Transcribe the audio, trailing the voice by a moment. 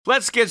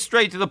Let's get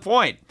straight to the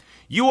point.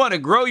 You want to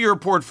grow your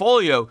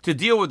portfolio to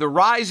deal with the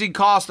rising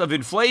cost of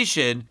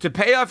inflation, to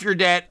pay off your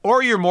debt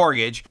or your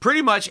mortgage,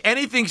 pretty much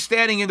anything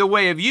standing in the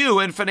way of you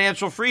and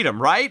financial freedom,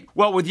 right?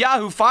 Well, with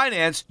Yahoo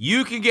Finance,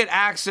 you can get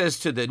access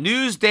to the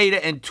news,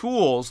 data, and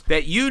tools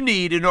that you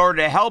need in order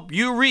to help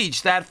you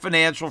reach that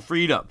financial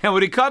freedom. And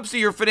when it comes to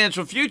your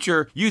financial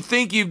future, you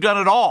think you've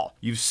done it all.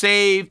 You've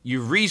saved,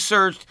 you've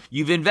researched,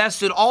 you've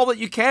invested all that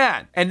you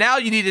can. And now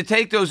you need to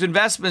take those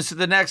investments to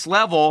the next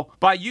level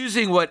by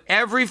using what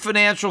every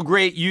financial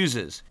great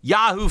uses.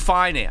 Yahoo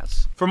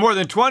Finance. For more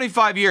than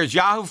 25 years,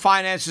 Yahoo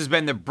Finance has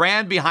been the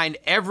brand behind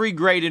every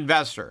great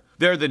investor.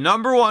 They're the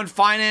 #1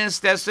 finance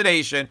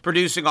destination,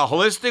 producing a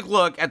holistic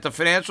look at the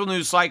financial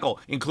news cycle,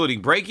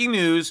 including breaking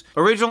news,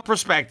 original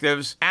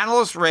perspectives,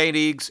 analyst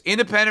ratings,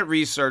 independent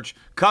research,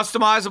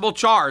 customizable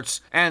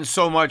charts, and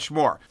so much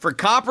more. For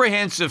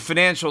comprehensive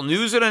financial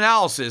news and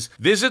analysis,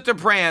 visit the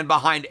brand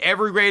behind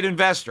every great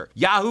investor,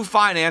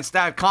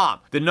 yahoofinance.com,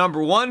 the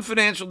 #1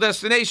 financial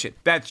destination.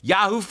 That's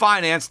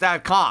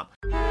yahoofinance.com.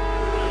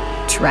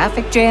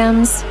 Traffic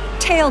jams,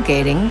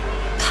 tailgating,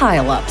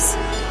 pileups.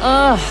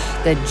 Ugh,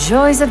 the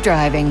joys of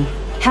driving.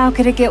 How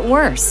could it get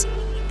worse?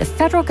 The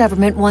federal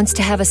government wants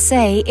to have a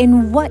say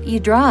in what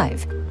you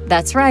drive.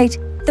 That's right.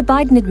 The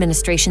Biden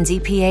administration's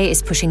EPA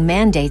is pushing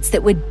mandates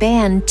that would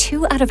ban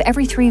 2 out of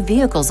every 3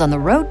 vehicles on the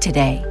road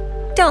today.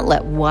 Don't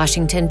let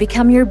Washington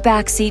become your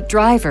backseat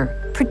driver.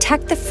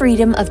 Protect the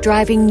freedom of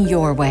driving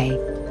your way.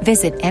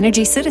 Visit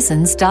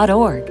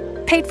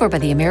EnergyCitizens.org. Paid for by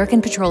the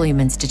American Petroleum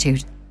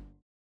Institute.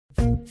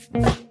 The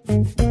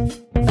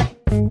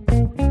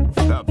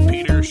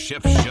Peter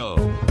Schiff Show.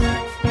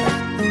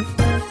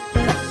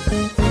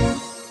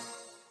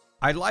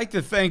 I'd like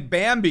to thank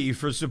Bambi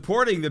for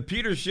supporting the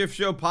Peter Schiff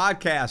Show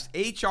podcast.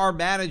 HR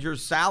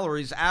managers'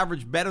 salaries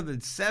average better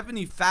than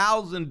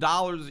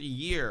 $70,000 a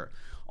year.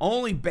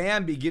 Only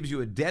Bambi gives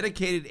you a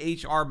dedicated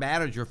HR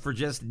manager for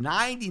just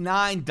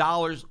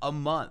 $99 a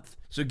month.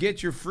 So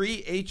get your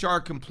free HR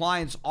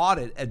compliance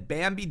audit at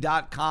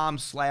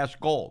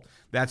Bambi.com/gold.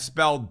 That's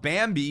spelled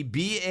Bambi,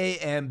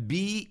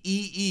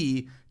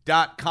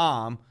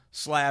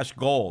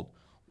 BAMBEE.com/gold.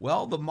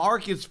 Well, the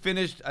markets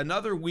finished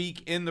another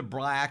week in the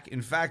black.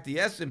 In fact, the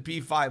S&P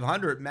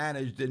 500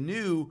 managed a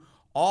new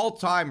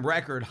all-time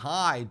record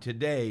high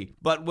today.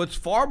 But what's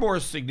far more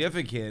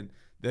significant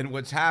than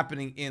what's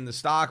happening in the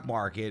stock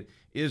market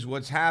is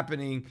what's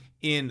happening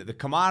in the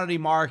commodity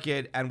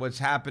market and what's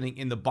happening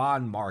in the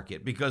bond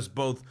market, because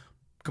both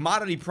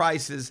commodity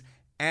prices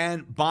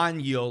and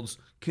bond yields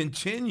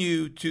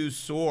continue to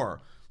soar.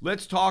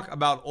 Let's talk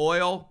about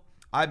oil.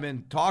 I've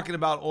been talking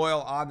about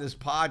oil on this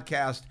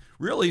podcast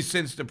really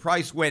since the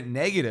price went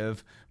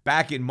negative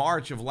back in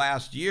March of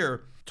last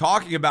year,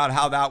 talking about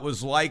how that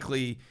was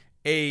likely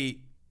a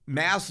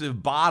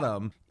massive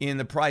bottom in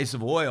the price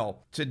of oil.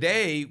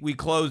 Today, we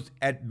closed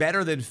at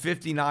better than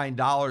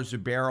 $59 a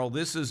barrel.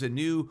 This is a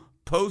new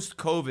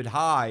post-COVID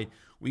high.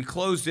 We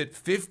closed at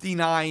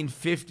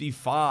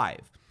 $59.55,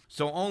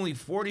 so only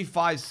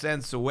 45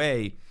 cents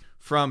away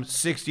from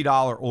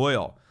 $60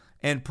 oil.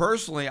 And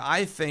personally,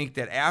 I think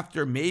that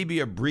after maybe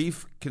a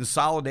brief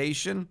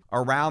consolidation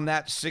around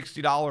that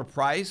 $60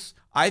 price,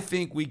 I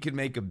think we can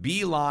make a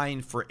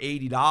beeline for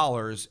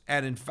 $80.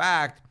 And in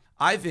fact,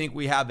 I think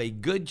we have a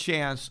good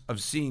chance of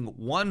seeing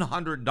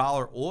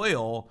 $100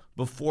 oil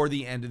before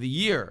the end of the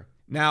year.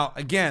 Now,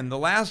 again, the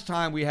last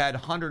time we had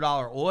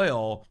 $100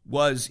 oil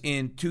was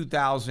in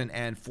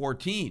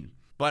 2014,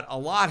 but a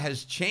lot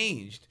has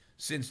changed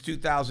since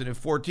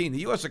 2014. The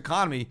U.S.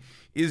 economy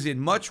is in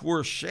much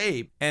worse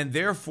shape, and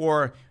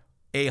therefore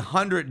a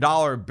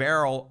 $100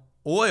 barrel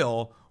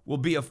oil will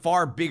be a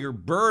far bigger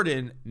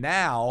burden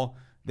now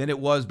than it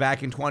was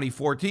back in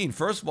 2014.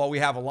 First of all, we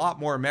have a lot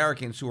more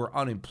Americans who are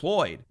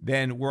unemployed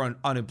than were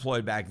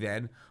unemployed back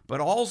then,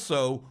 but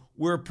also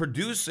we're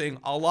producing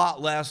a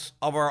lot less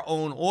of our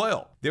own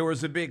oil. There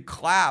was a big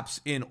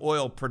collapse in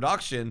oil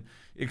production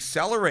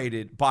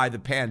accelerated by the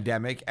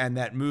pandemic and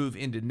that move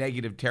into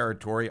negative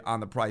territory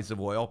on the price of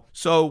oil.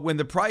 So when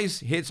the price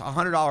hits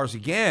 $100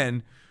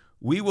 again,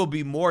 we will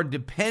be more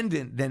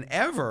dependent than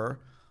ever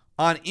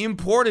on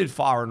imported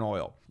foreign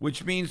oil,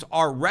 which means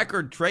our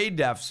record trade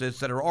deficits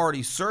that are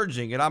already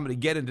surging, and I'm going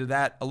to get into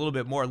that a little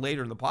bit more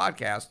later in the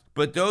podcast,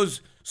 but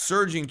those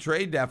surging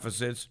trade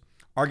deficits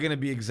are going to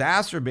be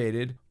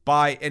exacerbated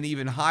by an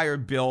even higher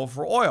bill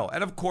for oil.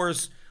 And of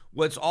course,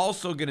 what's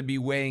also going to be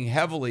weighing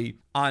heavily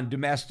on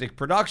domestic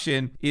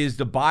production is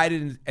the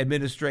Biden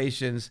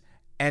administration's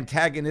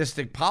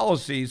antagonistic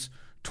policies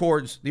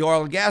towards the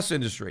oil and gas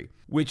industry,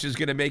 which is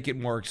going to make it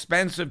more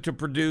expensive to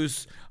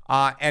produce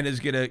and is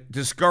going to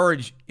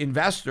discourage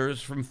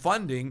investors from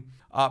funding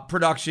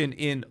production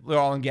in the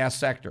oil and gas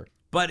sector.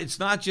 But it's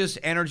not just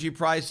energy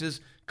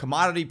prices.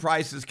 Commodity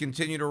prices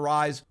continue to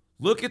rise.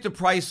 Look at the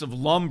price of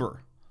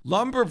lumber.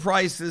 Lumber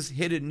prices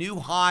hit a new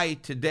high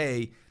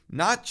today,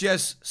 not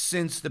just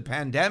since the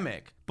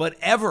pandemic, but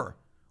ever.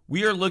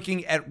 We are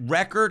looking at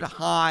record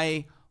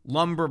high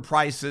lumber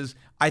prices.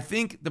 I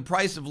think the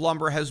price of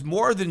lumber has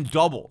more than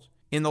doubled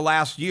in the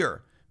last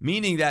year,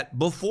 meaning that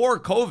before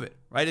COVID,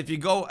 right? If you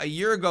go a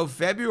year ago,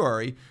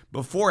 February,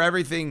 before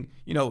everything,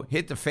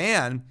 hit the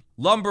fan,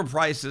 lumber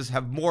prices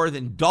have more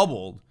than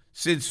doubled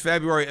since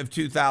February of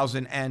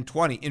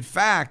 2020. In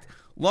fact,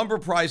 lumber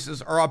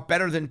prices are up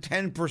better than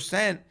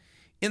 10%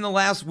 in the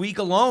last week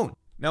alone.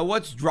 Now,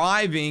 what's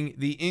driving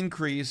the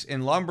increase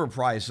in lumber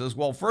prices?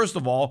 Well, first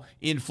of all,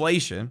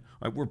 inflation.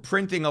 Right? We're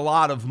printing a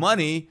lot of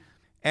money,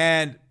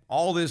 and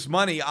all this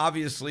money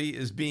obviously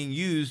is being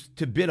used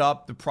to bid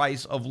up the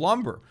price of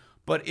lumber.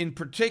 But in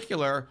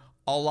particular,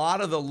 a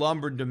lot of the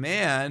lumber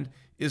demand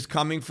is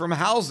coming from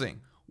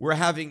housing. We're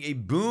having a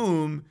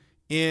boom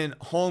in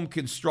home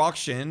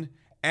construction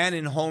and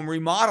in home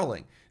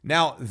remodeling.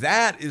 Now,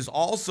 that is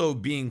also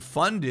being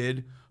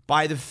funded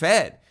by the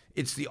Fed.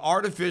 It's the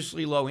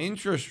artificially low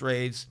interest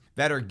rates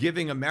that are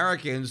giving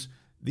Americans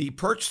the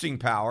purchasing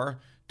power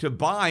to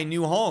buy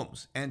new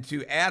homes and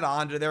to add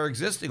on to their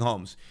existing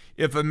homes.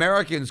 If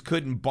Americans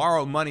couldn't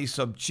borrow money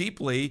so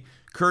cheaply,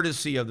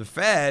 courtesy of the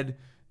Fed,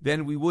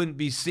 then we wouldn't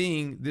be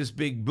seeing this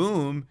big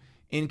boom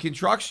in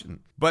construction.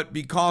 But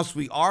because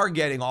we are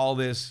getting all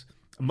this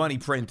money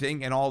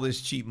printing and all this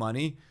cheap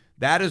money,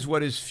 that is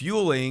what is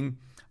fueling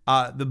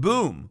the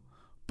boom.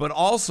 But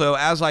also,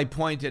 as I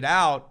pointed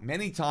out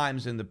many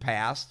times in the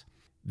past,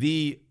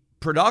 the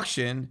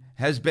production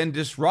has been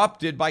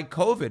disrupted by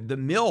COVID. The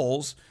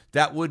mills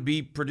that would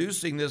be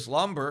producing this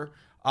lumber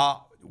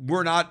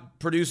were not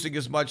producing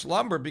as much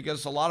lumber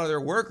because a lot of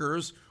their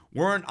workers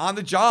weren't on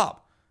the job.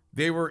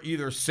 They were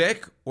either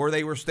sick or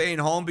they were staying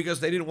home because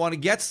they didn't want to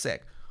get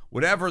sick.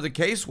 Whatever the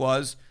case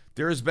was,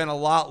 there has been a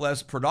lot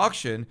less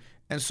production,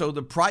 and so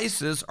the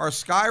prices are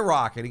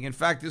skyrocketing. In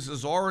fact, this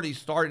is already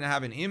starting to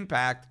have an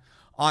impact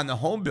on the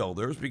home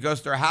builders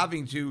because they're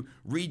having to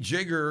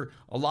rejigger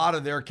a lot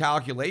of their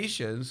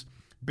calculations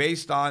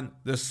based on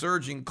the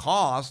surging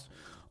cost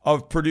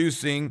of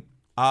producing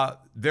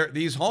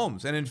these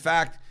homes. And in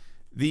fact,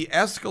 the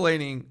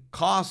escalating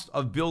cost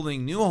of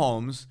building new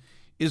homes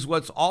is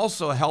what's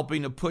also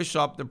helping to push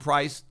up the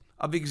price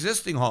of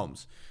existing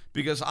homes,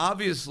 because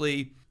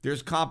obviously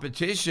there's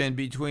competition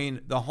between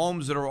the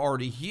homes that are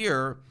already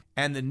here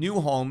and the new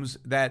homes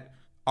that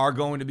are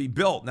going to be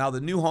built. Now,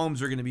 the new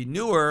homes are going to be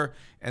newer,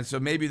 and so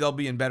maybe they'll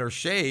be in better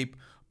shape.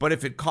 But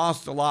if it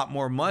costs a lot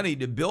more money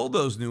to build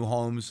those new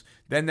homes,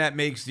 then that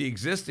makes the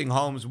existing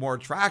homes more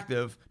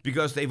attractive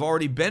because they've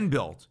already been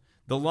built.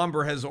 The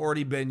lumber has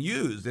already been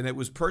used, and it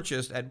was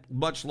purchased at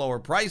much lower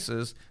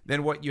prices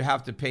than what you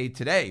have to pay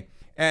today.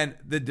 And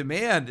the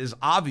demand is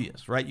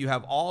obvious, right? You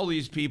have all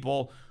these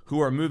people who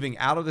are moving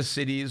out of the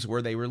cities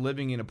where they were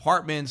living in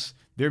apartments.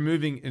 They're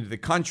moving into the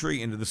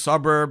country, into the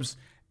suburbs,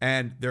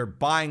 and they're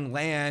buying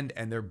land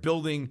and they're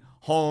building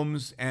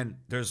homes, and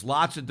there's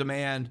lots of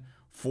demand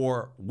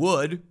for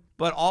wood.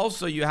 But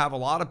also you have a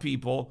lot of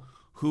people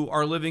who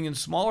are living in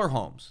smaller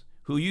homes,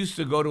 who used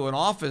to go to an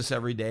office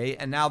every day,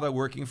 and now they're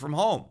working from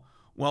home.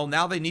 Well,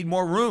 now they need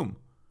more room,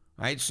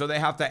 right? So they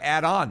have to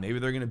add on. Maybe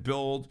they're going to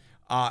build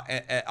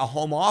a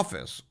home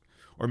office,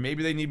 or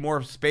maybe they need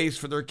more space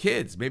for their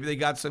kids. Maybe they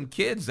got some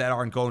kids that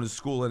aren't going to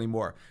school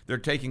anymore. They're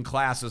taking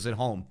classes at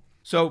home.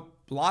 So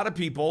a lot of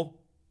people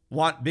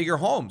want bigger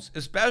homes,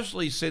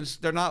 especially since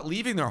they're not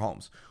leaving their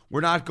homes.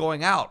 We're not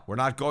going out. We're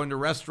not going to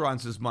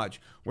restaurants as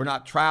much. We're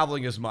not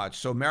traveling as much.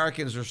 So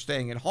Americans are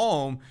staying at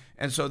home,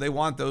 and so they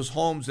want those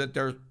homes that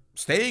they're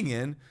staying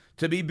in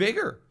to be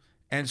bigger.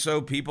 And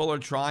so people are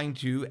trying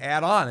to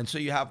add on. And so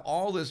you have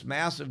all this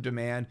massive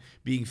demand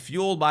being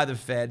fueled by the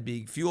Fed,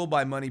 being fueled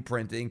by money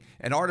printing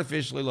and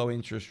artificially low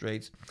interest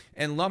rates.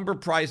 And lumber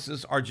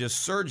prices are just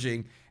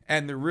surging,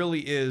 and there really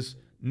is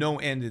no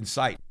end in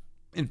sight.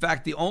 In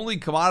fact, the only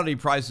commodity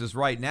prices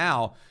right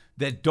now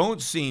that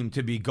don't seem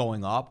to be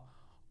going up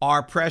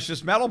are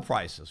precious metal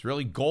prices,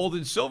 really gold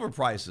and silver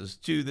prices,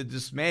 to the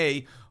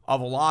dismay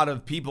of a lot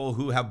of people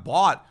who have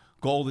bought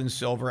gold and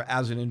silver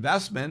as an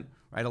investment.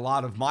 Right, a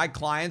lot of my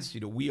clients,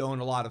 we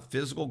own a lot of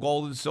physical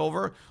gold and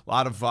silver. A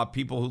lot of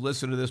people who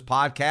listen to this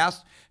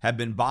podcast have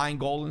been buying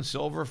gold and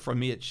silver from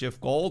me at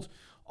Shift Gold.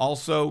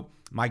 Also,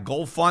 my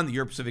gold fund, the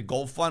Europe Pacific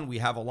Gold Fund, we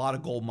have a lot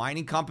of gold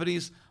mining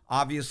companies.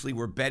 Obviously,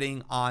 we're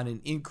betting on an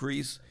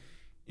increase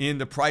in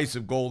the price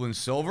of gold and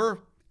silver.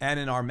 And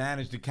in our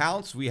managed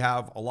accounts, we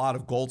have a lot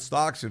of gold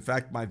stocks. In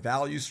fact, my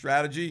value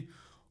strategy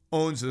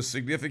owns a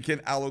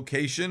significant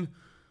allocation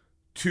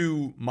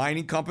to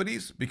mining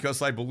companies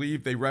because I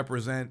believe they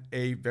represent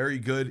a very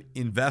good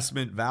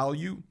investment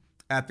value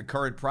at the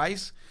current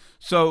price.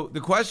 So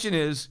the question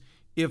is,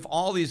 if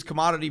all these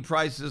commodity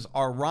prices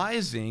are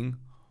rising,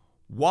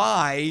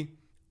 why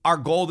are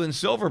gold and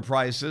silver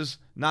prices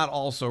not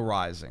also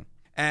rising?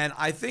 And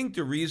I think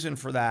the reason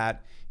for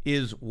that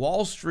is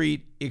Wall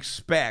Street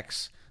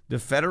expects the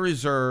Federal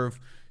Reserve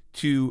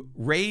to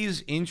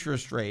raise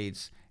interest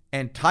rates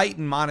and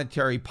tighten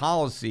monetary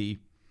policy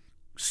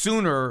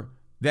sooner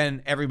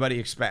than everybody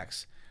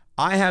expects.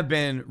 I have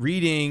been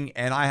reading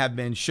and I have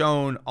been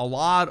shown a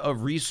lot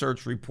of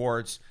research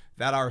reports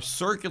that are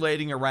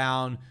circulating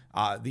around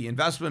the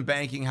investment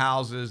banking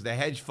houses, the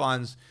hedge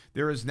funds.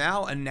 There is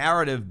now a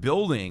narrative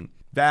building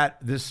that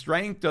the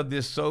strength of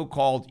this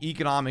so-called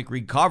economic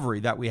recovery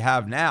that we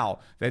have now,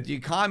 that the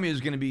economy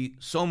is going to be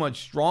so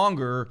much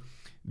stronger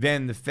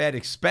than the Fed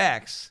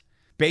expects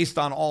based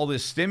on all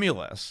this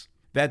stimulus,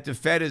 that the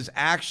Fed is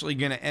actually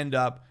going to end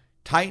up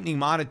tightening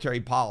monetary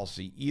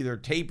policy, either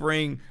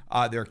tapering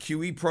their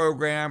QE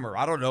program or,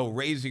 I don't know,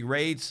 raising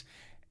rates.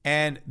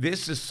 And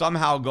this is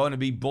somehow going to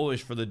be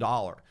bullish for the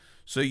dollar.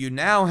 So you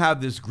now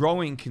have this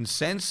growing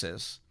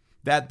consensus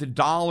that the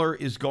dollar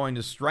is going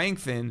to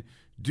strengthen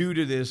due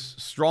to this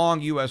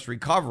strong U.S.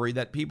 recovery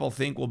that people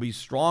think will be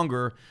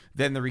stronger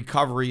than the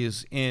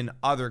recoveries in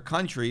other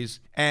countries.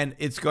 And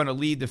it's going to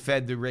lead the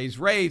Fed to raise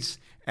rates,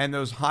 and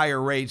those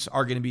higher rates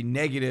are going to be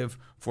negative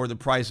for the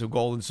price of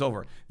gold and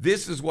silver.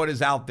 This is what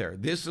is out there.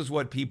 This is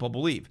what people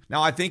believe.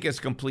 Now, I think it's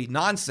complete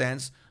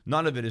nonsense.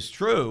 None of it is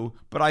true,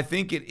 but I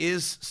think it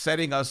is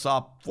setting us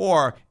up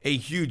for a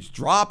huge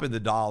drop in the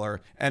dollar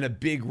and a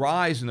big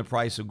rise in the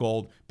price of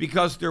gold,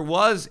 because there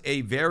was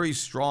a very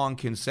strong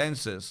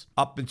consensus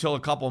up until a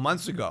couple of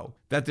months ago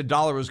that the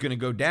dollar was going to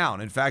go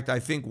down. In fact, I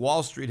think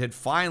Wall Street had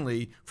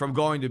finally, from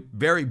going to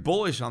very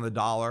bullish on the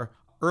dollar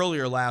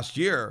earlier last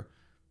year,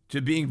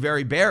 to being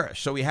very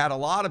bearish. So we had a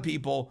lot of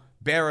people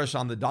bearish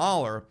on the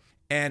dollar,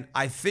 and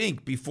I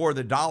think before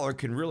the dollar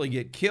can really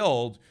get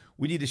killed,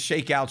 we need to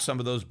shake out some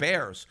of those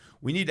bears.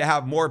 We need to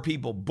have more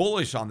people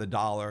bullish on the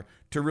dollar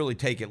to really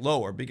take it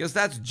lower, because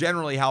that's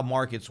generally how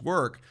markets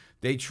work.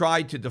 They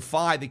try to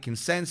defy the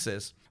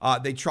consensus.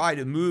 They try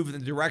to move in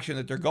the direction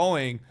that they're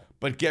going,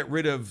 but get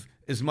rid of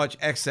as much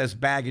excess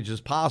baggage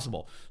as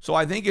possible. So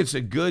I think it's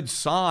a good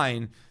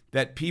sign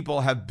that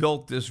people have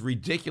built this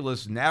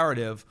ridiculous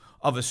narrative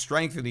of a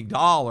strengthening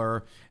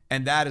dollar,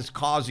 and that is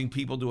causing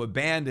people to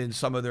abandon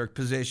some of their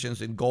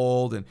positions in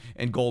gold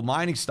and gold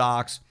mining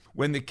stocks,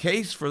 when the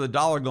case for the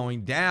dollar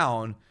going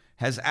down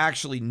has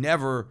actually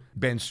never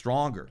been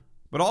stronger.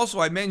 But also,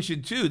 I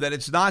mentioned too that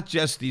it's not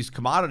just these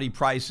commodity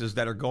prices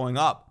that are going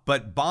up,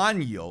 but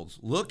bond yields.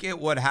 Look at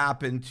what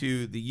happened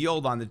to the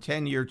yield on the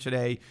 10-year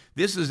today.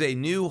 This is a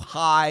new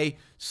high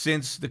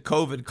since the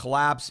COVID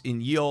collapse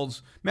in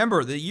yields.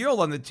 Remember, the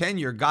yield on the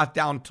 10-year got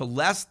down to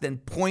less than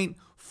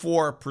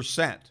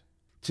 0.4%.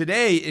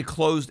 Today, it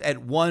closed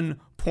at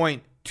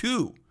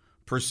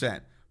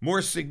 1.2%.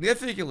 More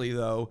significantly,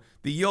 though,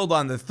 the yield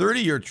on the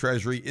 30-year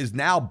Treasury is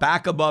now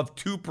back above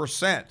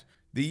 2%.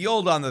 The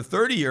yield on the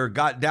 30-year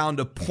got down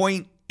to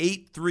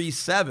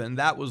 0.837.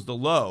 That was the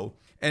low.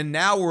 And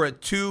now we're at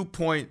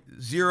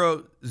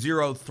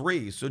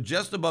 2.003, so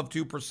just above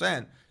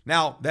 2%.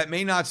 Now, that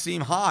may not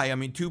seem high. I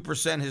mean,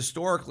 2%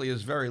 historically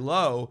is very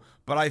low,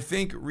 but I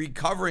think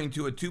recovering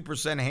to a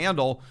 2%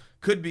 handle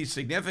could be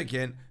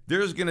significant.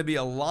 There's going to be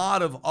a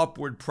lot of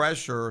upward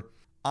pressure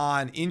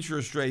on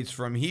interest rates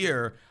from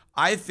here.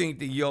 I think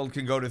the yield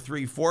can go to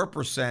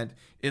 3-4%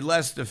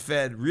 unless the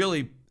Fed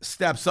really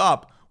steps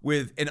up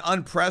with an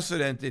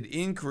unprecedented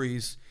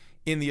increase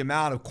in the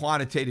amount of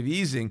quantitative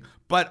easing.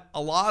 But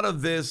a lot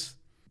of this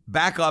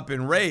backup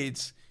in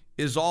rates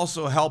is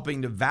also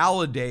helping to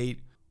validate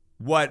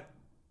what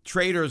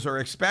traders are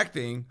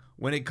expecting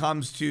when it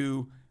comes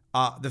to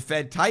the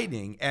Fed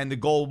tightening and the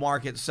gold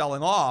market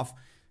selling off.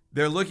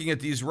 They're looking at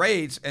these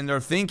rates and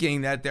they're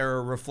thinking that they're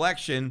a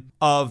reflection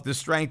of the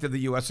strength of the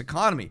U.S.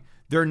 economy.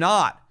 They're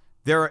not.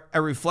 They're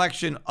a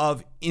reflection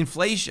of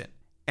inflation.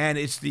 And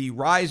it's the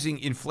rising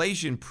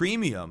inflation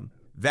premium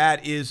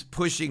that is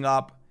pushing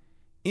up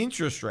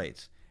interest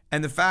rates.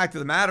 And the fact of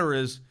the matter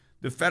is,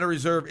 the Federal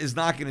Reserve is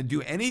not going to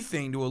do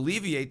anything to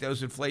alleviate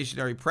those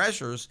inflationary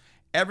pressures.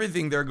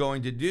 Everything they're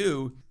going to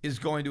do is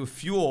going to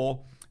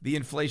fuel the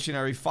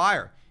inflationary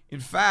fire. In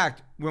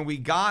fact, when we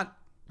got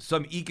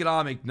some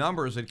economic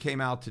numbers that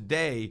came out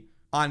today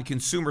on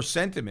consumer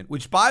sentiment,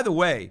 which, by the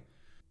way,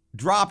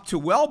 dropped to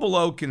well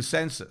below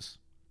consensus.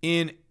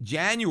 In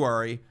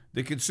January,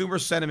 the consumer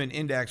sentiment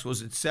index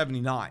was at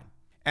 79,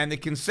 and the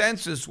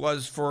consensus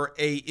was for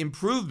a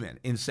improvement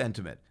in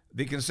sentiment.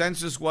 The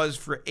consensus was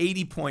for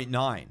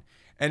 80.9.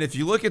 And if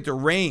you look at the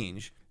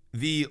range,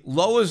 the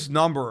lowest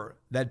number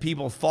that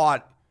people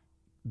thought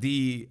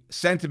the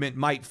sentiment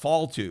might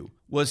fall to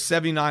was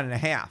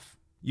 79.5.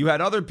 You had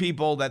other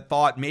people that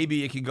thought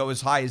maybe it could go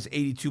as high as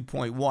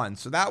 82.1.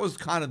 So that was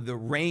kind of the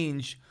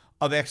range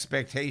of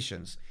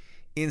expectations.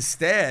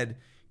 Instead,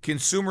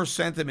 consumer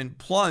sentiment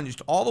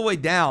plunged all the way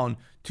down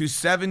to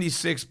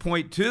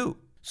 76.2.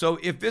 So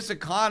if this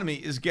economy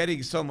is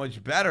getting so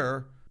much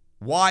better,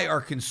 why are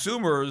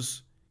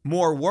consumers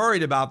more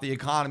worried about the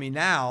economy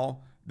now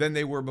than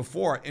they were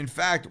before? In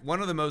fact,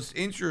 one of the most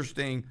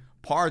interesting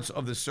parts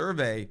of the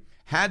survey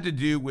had to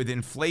do with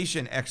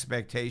inflation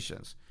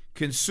expectations.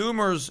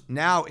 Consumers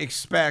now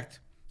expect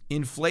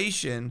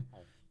inflation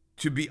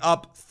to be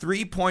up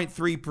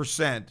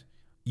 3.3%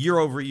 year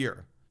over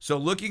year. So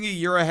looking a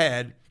year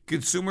ahead,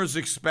 consumers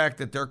expect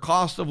that their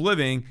cost of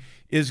living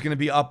is going to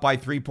be up by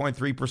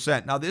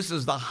 3.3%. Now, this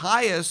is the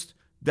highest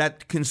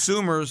that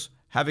consumers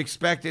have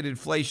expected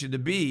inflation to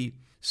be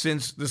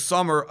since the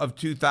summer of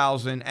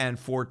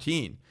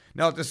 2014.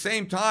 Now, at the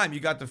same time, you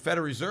got the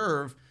Federal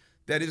Reserve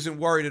that isn't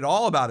worried at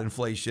all about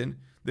inflation.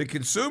 the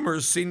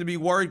consumers seem to be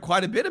worried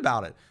quite a bit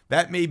about it.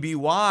 That may be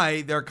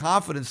why their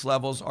confidence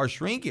levels are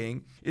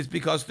shrinking, is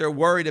because they're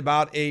worried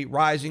about a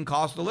rising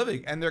cost of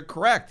living. And they're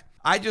correct.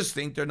 I just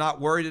think they're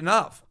not worried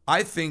enough.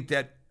 I think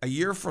that a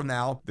year from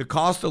now, the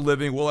cost of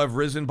living will have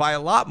risen by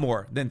a lot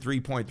more than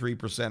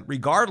 3.3%,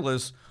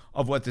 regardless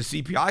of what the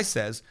CPI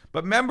says.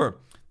 But remember,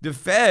 the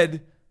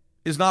Fed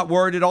is not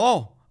worried at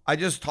all. I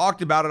just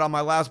talked about it on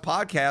my last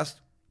podcast.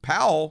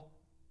 Powell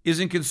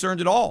isn't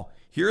concerned at all.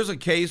 Here's a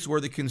case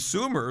where the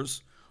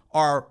consumers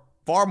are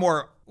far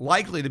more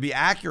likely to be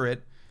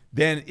accurate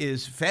than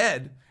is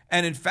Fed.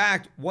 And in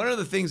fact, one of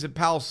the things that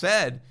Powell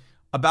said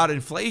about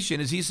inflation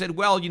is he said,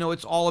 well,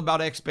 it's all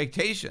about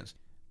expectations.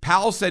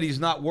 Powell said he's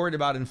not worried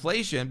about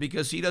inflation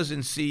because he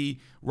doesn't see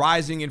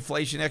rising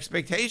inflation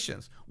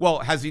expectations. Well,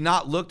 has he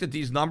not looked at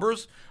these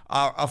numbers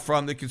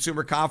from the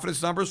consumer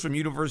confidence numbers from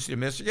University of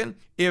Michigan?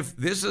 If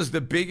this is the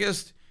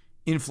biggest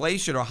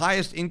inflation or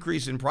highest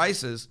increase in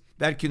prices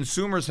that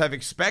consumers have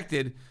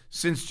expected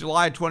since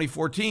July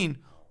 2014,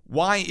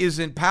 why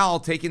isn't Powell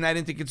taking that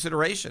into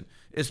consideration,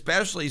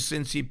 especially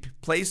since he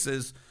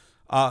places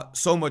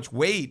so much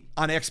weight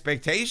on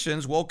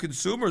expectations? Well,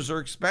 consumers are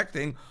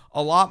expecting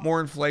a lot more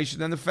inflation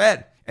than the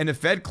Fed. And the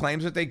Fed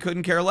claims that they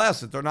couldn't care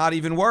less, that they're not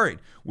even worried,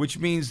 which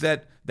means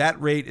that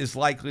that rate is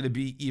likely to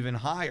be even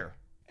higher.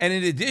 And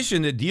in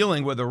addition to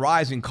dealing with a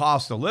rising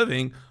cost of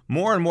living,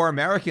 more and more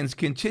Americans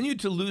continue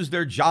to lose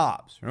their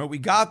jobs. We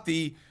got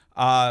the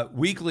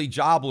weekly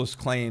jobless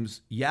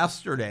claims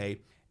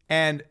yesterday,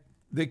 and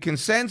the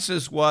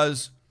consensus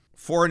was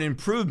for an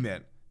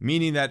improvement,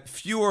 meaning that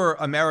fewer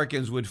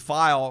Americans would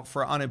file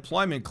for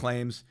unemployment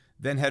claims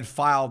than had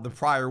filed the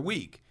prior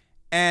week.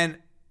 And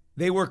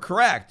they were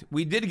correct.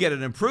 We did get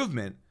an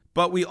improvement,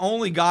 but we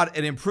only got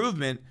an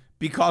improvement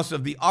because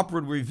of the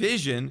upward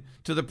revision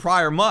to the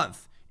prior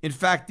month. In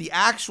fact, the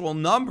actual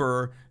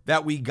number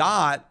that we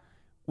got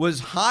was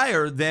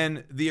higher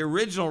than the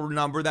original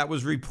number that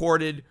was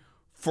reported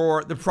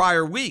for the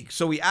prior week.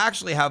 So we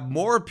actually have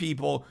more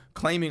people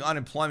claiming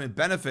unemployment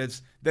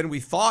benefits than we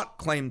thought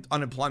claimed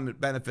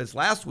unemployment benefits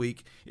last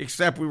week,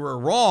 except we were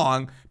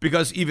wrong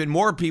because even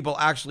more people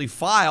actually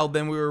filed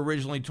than we were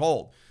originally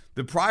told.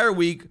 The prior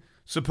week,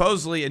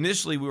 supposedly,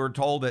 initially we were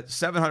told that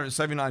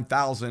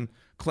 779,000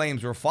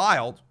 claims were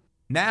filed.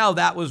 Now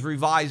that was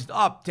revised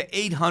up to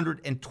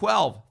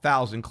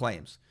 812,000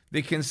 claims.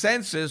 The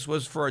consensus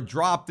was for a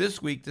drop this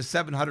week to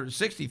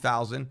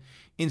 760,000.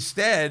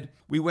 Instead,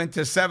 we went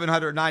to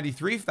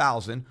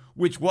 793,000,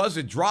 which was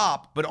a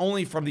drop, but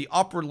only from the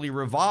upwardly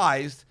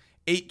revised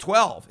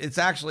 812. It's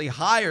actually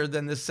higher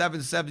than the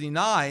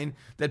 779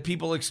 that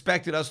people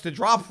expected us to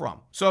drop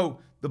from. So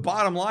the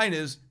bottom line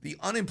is the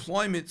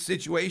unemployment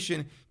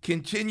situation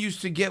continues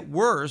to get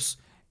worse.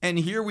 And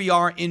here we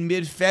are in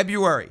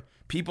mid-February.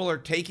 People are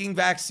taking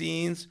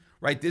vaccines,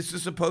 right? This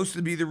is supposed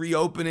to be the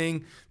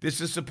reopening.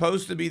 This is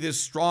supposed to be this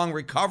strong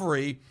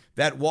recovery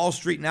that Wall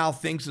Street now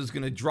thinks is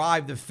going to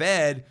drive the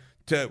Fed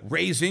to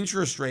raise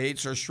interest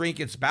rates or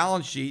shrink its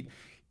balance sheet,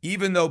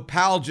 even though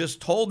Powell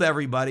just told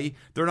everybody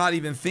they're not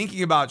even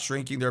thinking about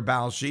shrinking their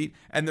balance sheet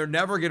and they're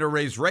never going to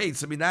raise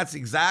rates. I mean, that's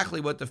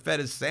exactly what the Fed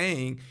is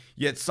saying,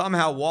 yet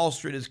somehow Wall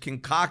Street has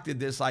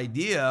concocted this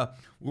idea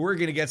we're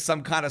going to get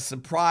some kind of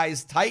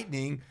surprise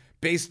tightening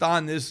based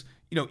on this,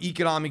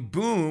 economic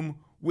boom,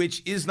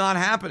 which is not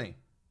happening.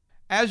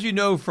 As you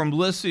know from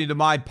listening to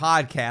my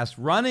podcast,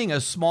 running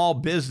a small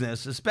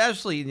business,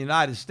 especially in the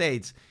United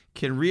States,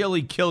 can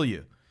really kill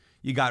you.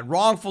 You got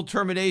wrongful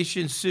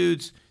termination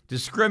suits,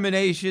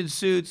 discrimination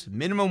suits,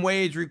 minimum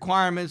wage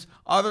requirements,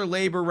 other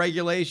labor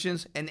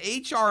regulations, and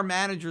HR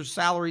managers'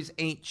 salaries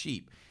ain't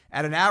cheap,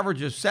 at an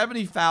average of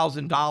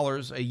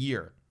 $70,000 a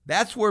year.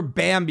 That's where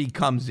Bambee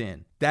comes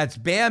in. That's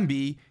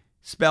Bambee,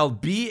 spelled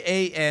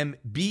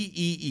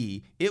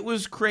B-A-M-B-E-E. It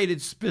was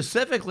created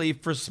specifically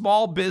for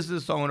small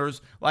business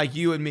owners like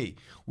you and me.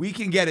 We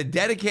can get a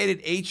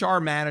dedicated HR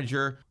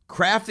manager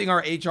crafting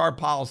our HR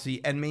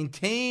policy and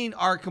maintain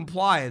our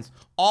compliance,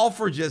 all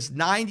for just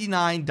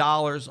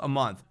 $99 a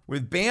month.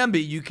 With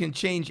Bambee, you can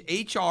change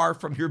HR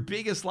from your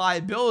biggest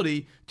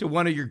liability to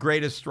one of your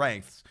greatest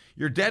strengths.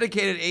 Your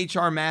dedicated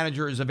HR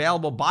manager is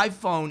available by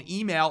phone,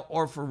 email,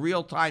 or for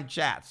real-time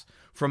chats.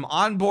 From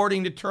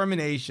onboarding to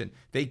termination,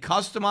 they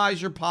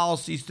customize your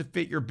policies to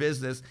fit your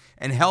business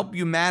and help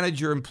you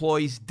manage your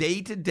employees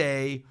day to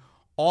day,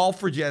 all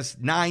for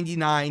just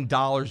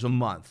 $99 a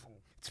month.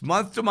 It's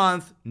month to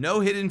month, no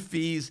hidden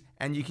fees,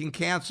 and you can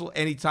cancel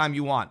anytime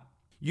you want.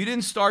 You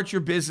didn't start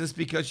your business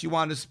because you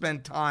want to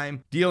spend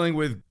time dealing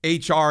with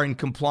HR and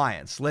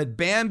compliance. Let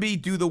Bambee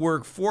do the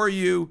work for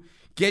you.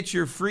 Get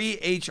your free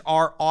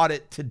HR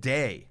audit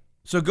today.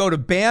 So go to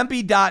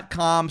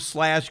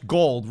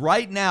Bambee.com/gold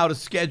right now to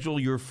schedule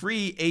your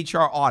free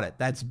HR audit.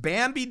 That's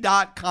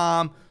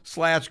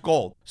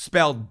Bambee.com/gold.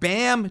 Spelled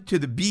BAM to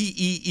the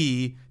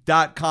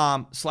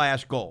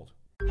BEE.com/gold.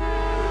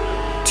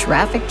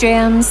 Traffic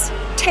jams,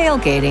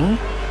 tailgating,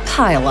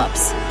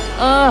 pileups.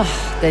 Ugh,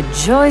 the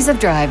joys of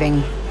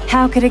driving.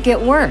 How could it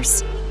get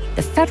worse?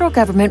 The federal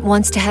government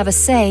wants to have a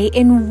say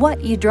in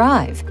what you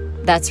drive.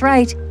 That's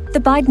right. The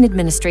Biden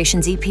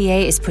administration's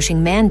EPA is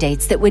pushing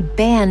mandates that would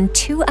ban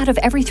 2 out of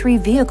every 3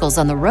 vehicles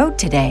on the road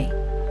today.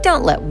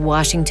 Don't let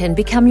Washington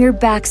become your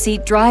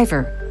backseat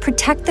driver.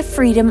 Protect the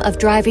freedom of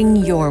driving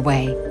your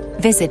way.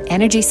 Visit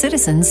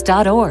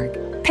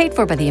EnergyCitizens.org. Paid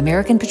for by the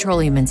American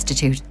Petroleum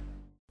Institute.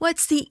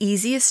 What's the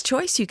easiest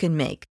choice you can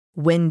make?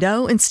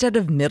 Window instead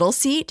of middle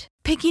seat?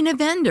 Picking a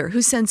vendor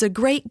who sends a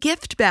great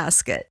gift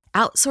basket?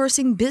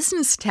 Outsourcing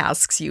business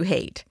tasks you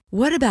hate?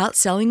 What about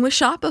selling with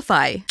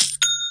Shopify?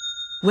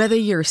 Whether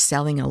you're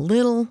selling a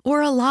little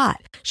or a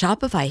lot,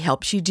 Shopify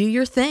helps you do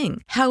your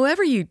thing,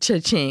 however you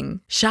cha-ching.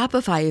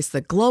 Shopify is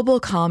the global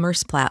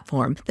commerce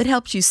platform that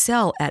helps you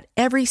sell at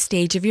every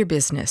stage of your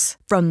business.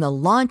 From the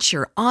launch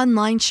your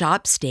online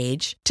shop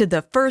stage to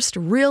the first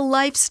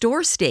real-life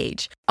store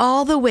stage,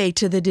 all the way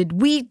to the did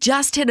we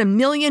just hit a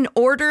million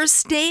orders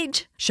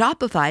stage?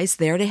 Shopify's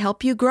there to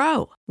help you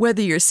grow.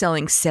 Whether you're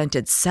selling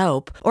scented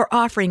soap or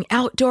offering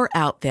outdoor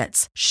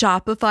outfits,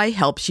 Shopify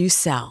helps you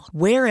sell.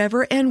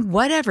 Wherever and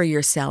whatever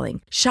you're selling,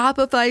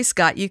 Shopify's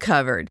got you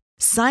covered.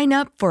 Sign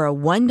up for a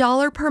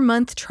 $1 per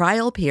month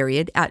trial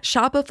period at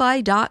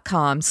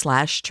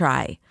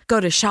shopify.com/try. Go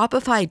to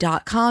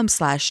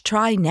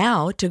shopify.com/try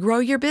now to grow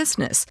your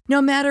business, no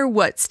matter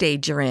what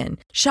stage you're in.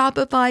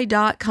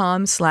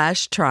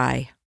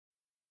 Shopify.com/try.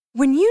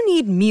 When you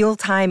need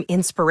mealtime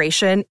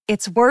inspiration,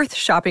 it's worth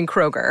shopping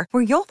Kroger,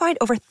 where you'll find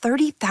over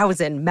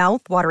 30,000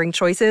 mouth-watering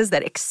choices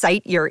that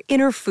excite your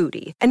inner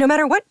foodie. And no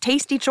matter what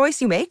tasty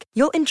choice you make,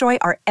 you'll enjoy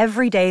our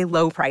everyday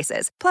low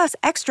prices, plus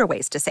extra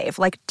ways to save,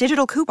 like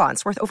digital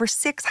coupons worth over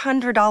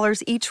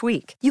 $600 each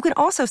week. You can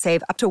also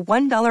save up to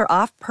 $1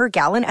 off per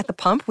gallon at the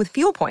pump with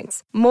fuel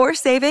points. More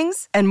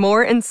savings and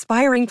more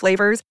inspiring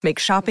flavors make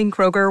shopping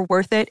Kroger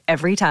worth it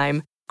every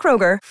time.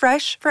 Kroger,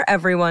 fresh for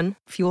everyone.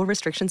 Fuel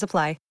restrictions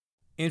apply.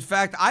 In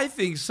fact, I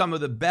think some of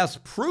the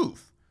best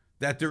proof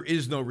that there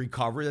is no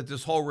recovery, that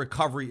this whole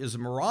recovery is a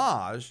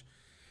mirage,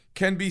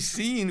 can be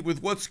seen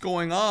with what's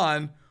going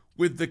on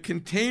with the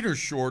container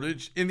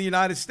shortage in the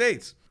United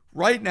States.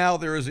 Right now,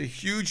 there is a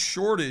huge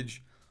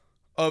shortage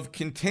of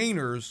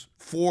containers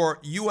for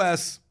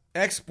U.S.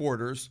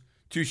 exporters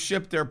to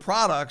ship their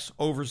products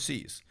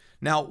overseas.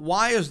 Now,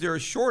 why is there a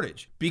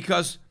shortage?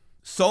 Because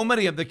so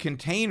many of the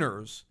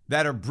containers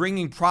that are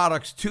bringing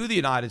products to the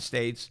United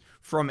States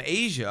from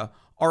Asia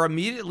are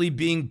immediately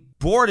being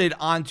boarded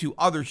onto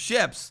other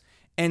ships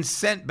and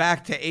sent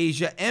back to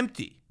Asia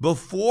empty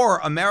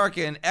before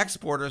American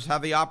exporters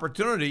have the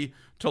opportunity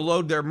to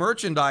load their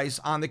merchandise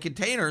on the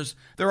containers.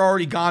 They're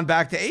already gone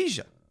back to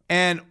Asia.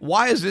 And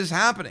why is this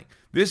happening?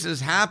 This is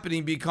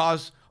happening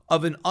because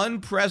of an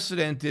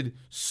unprecedented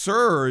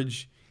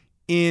surge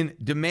in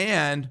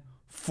demand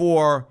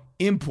for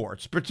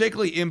imports,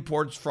 particularly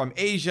imports from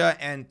Asia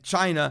and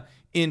China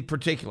in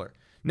particular.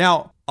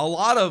 Now, a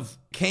lot of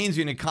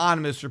Keynesian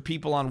economists or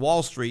people on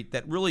Wall Street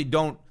that really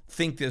don't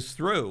think this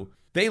through,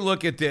 they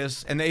look at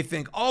this and they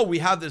think, oh, we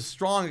have this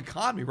strong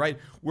economy, right?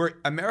 Where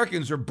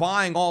Americans are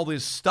buying all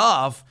this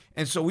stuff,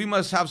 and so we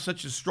must have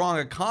such a strong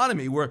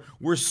economy where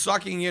we're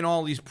sucking in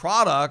all these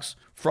products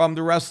from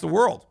the rest of the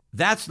world.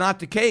 That's not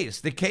the case.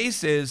 The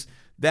case is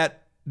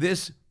that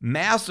this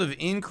massive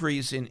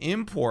increase in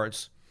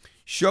imports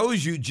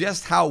shows you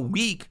just how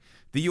weak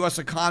the U.S.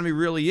 economy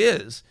really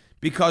is,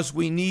 because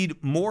we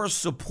need more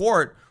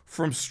support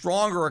from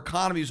stronger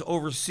economies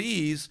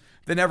overseas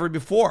than ever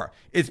before.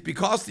 It's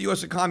because the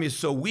U.S. economy is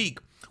so weak,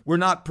 we're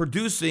not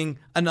producing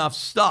enough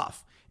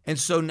stuff. And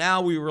so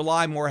now we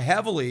rely more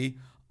heavily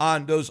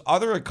on those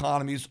other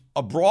economies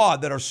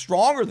abroad that are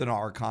stronger than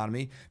our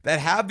economy,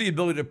 that have the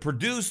ability to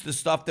produce the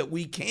stuff that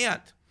we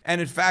can't. And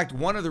in fact,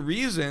 one of the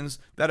reasons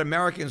that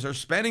Americans are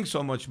spending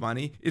so much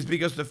money is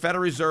because the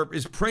Federal Reserve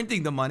is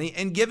printing the money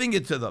and giving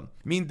it to them.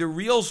 I mean, the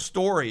real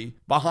story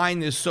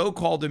behind this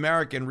so-called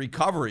American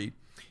recovery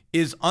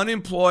is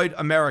unemployed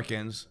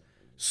Americans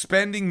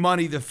spending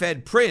money the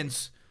Fed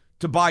prints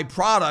to buy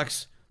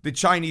products the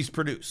Chinese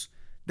produce.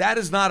 That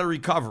is not a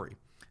recovery.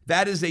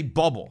 That is a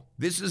bubble.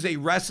 This is a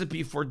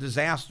recipe for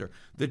disaster.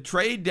 The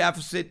trade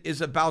deficit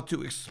is about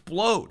to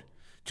explode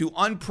to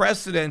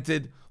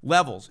unprecedented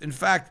levels. In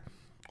fact,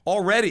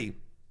 already,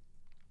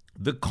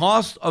 the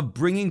cost of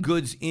bringing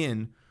goods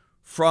in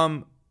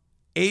from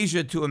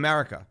Asia to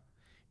America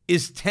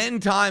is 10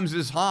 times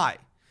as high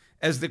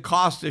as the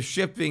cost of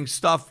shipping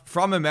stuff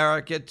from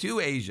America to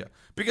Asia,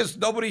 because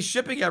nobody's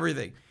shipping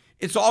everything.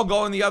 It's all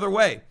going the other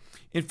way.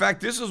 In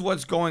fact, this is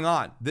what's going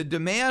on. The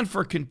demand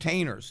for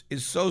containers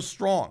is so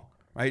strong,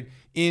 right,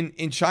 in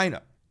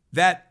China,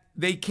 that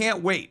they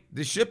can't wait.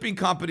 The shipping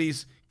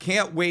companies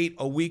can't wait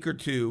a week or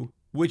two,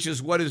 which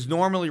is what is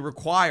normally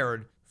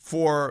required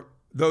for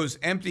those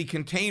empty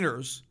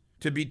containers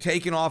to be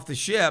taken off the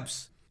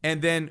ships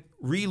and then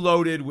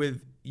reloaded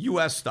with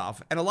U.S.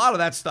 stuff. And a lot of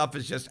that stuff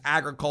is just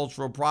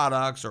agricultural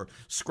products or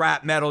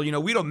scrap metal. You know,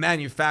 we don't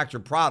manufacture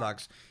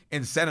products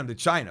and send them to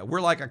China.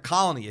 We're like a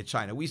colony of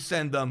China. We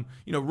send them,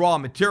 raw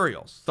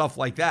materials, stuff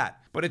like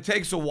that. But it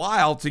takes a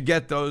while to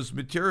get those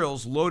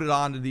materials loaded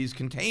onto these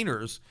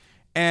containers.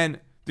 And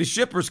the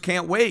shippers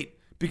can't wait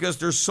because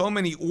there's so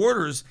many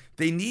orders.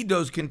 They need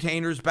those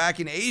containers back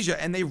in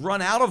Asia, and they've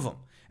run out of them.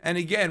 And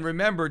again,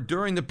 remember,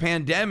 during the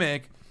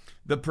pandemic,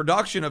 the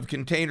production of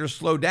containers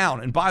slowed down.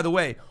 And by the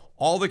way,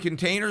 all the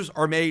containers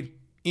are made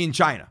in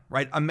China,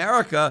 right?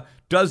 America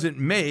doesn't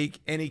make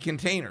any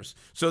containers.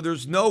 So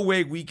there's no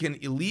way we can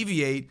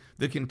alleviate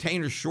the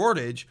container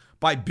shortage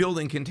by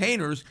building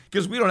containers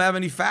because we don't have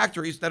any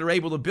factories that are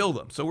able to build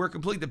them. So we're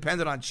completely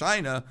dependent on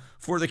China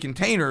for the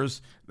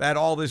containers that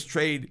all this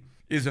trade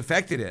is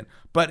affected in.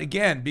 But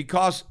again,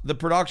 because the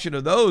production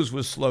of those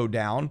was slowed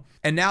down,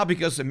 and now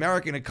because the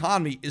American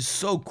economy is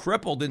so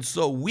crippled and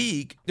so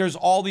weak, there's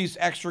all these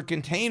extra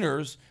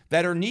containers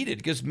that are needed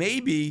because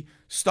maybe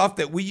stuff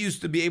that we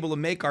used to be able to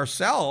make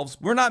ourselves,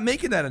 we're not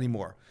making that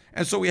anymore.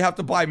 And so we have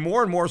to buy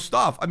more and more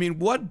stuff. I mean,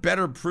 what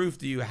better proof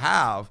do you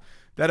have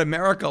that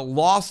America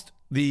lost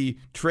the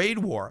trade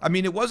war? I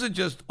mean, it wasn't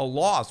just a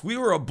loss. We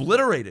were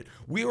obliterated.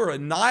 We were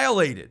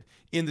annihilated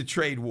in the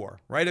trade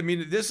war, right? I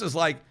mean, this is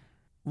like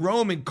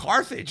Rome and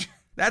Carthage.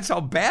 That's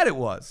how bad it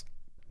was.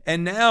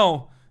 And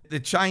now the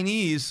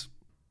Chinese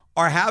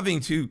are having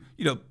to,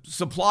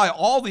 supply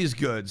all these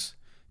goods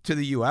to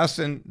the U.S.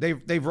 and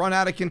they've run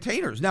out of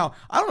containers. Now,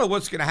 I don't know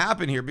what's going to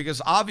happen here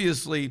because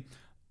obviously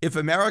if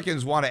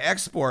Americans want to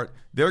export,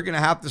 they're going to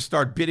have to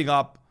start bidding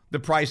up the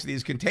price of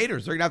these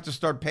containers. They're going to have to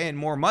start paying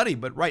more money.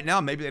 But right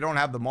now, maybe they don't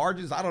have the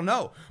margins. I don't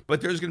know.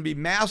 But there's going to be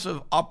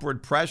massive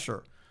upward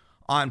pressure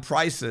on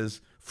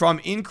prices from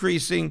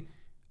increasing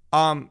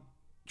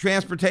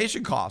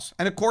transportation costs.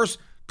 And of course,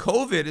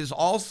 COVID is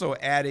also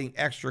adding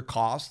extra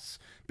costs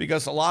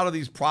because a lot of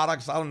these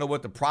products, I don't know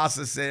what the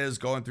process is,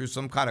 going through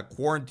some kind of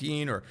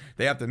quarantine, or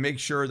they have to make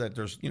sure that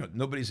there's,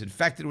 nobody's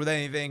infected with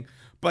anything.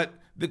 But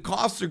the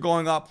costs are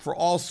going up for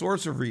all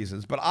sorts of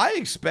reasons. But I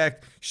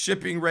expect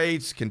shipping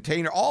rates,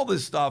 container, all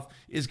this stuff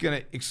is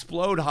going to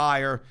explode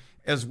higher,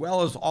 as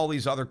well as all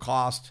these other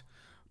costs.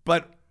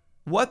 But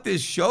what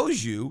this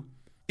shows you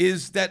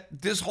is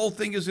that this whole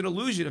thing is an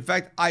illusion. In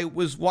fact, I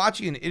was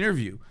watching an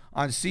interview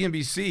on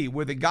CNBC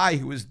with a guy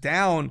who was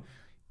down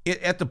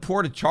at the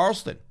port of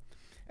Charleston.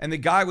 And the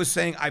guy was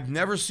saying, I've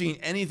never seen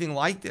anything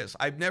like this.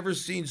 I've never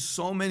seen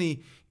so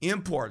many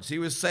imports. He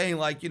was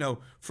saying,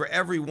 for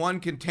every one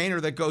container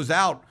that goes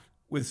out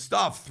with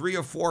stuff, 3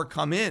 or 4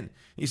 come in.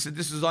 He said,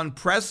 this is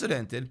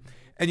unprecedented.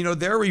 And,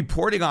 they're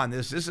reporting on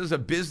this. This is a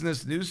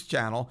business news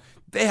channel.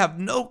 They have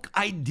no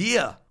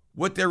idea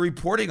what they're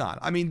reporting on.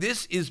 I mean,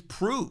 this is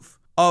proof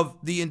of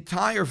the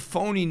entire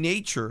phony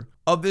nature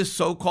of this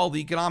so-called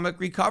economic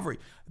recovery.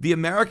 The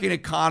American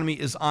economy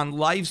is on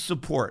life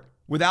support.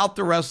 Without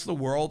the rest of the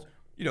world,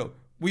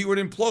 we would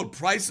implode.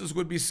 Prices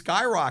would be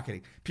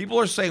skyrocketing. People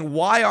are saying,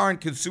 why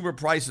aren't consumer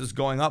prices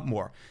going up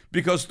more?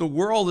 Because the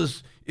world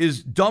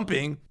is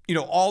dumping,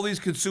 all these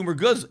consumer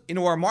goods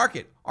into our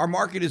market. Our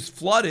market is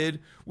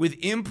flooded with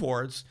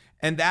imports,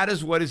 and that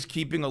is what is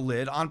keeping a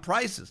lid on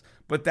prices.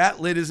 But that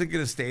lid isn't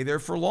going to stay there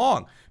for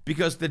long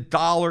because the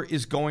dollar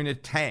is going to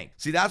tank.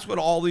 See, that's what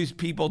all these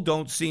people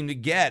don't seem to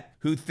get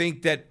who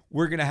think that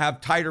we're going to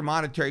have tighter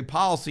monetary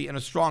policy and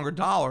a stronger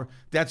dollar.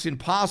 That's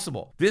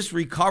impossible. This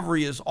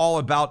recovery is all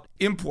about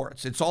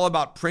imports. It's all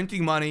about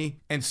printing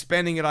money and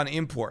spending it on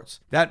imports.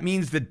 That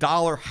means the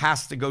dollar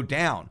has to go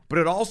down. But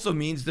it also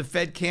means the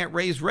Fed can't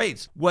raise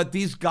rates. What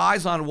these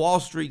guys on Wall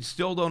Street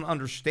still don't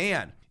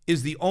understand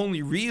is the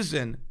only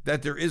reason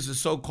that there is a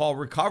so-called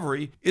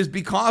recovery is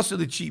because of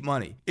the cheap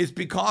money. It's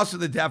because of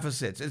the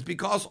deficits. It's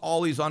because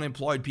all these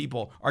unemployed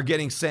people are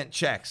getting sent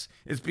checks.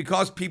 It's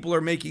because people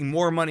are making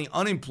more money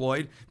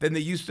unemployed than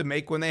they used to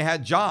make when they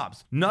had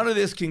jobs. None of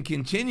this can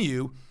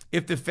continue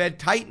if the Fed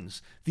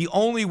tightens. The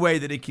only way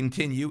that it can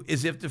continue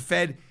is if the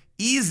Fed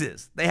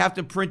eases. They have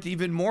to print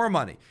even more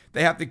money.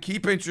 They have to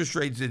keep interest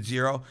rates at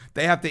zero.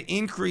 They have to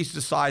increase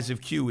the size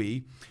of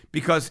QE,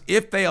 because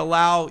if they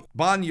allow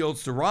bond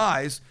yields to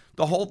rise,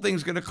 the whole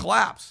thing's going to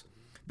collapse.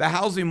 The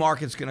housing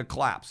market's going to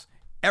collapse.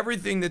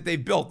 Everything that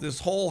they've built, this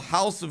whole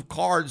house of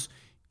cards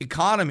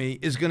economy,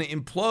 is going to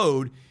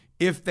implode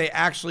if they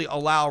actually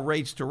allow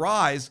rates to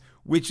rise,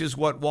 which is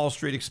what Wall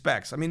Street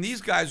expects. I mean,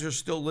 these guys are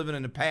still living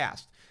in the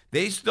past.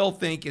 They still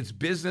think it's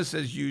business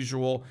as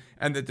usual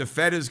and that the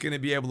Fed is going to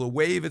be able to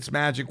wave its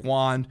magic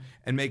wand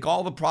and make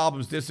all the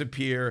problems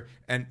disappear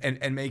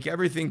and make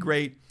everything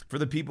great for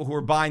the people who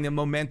are buying the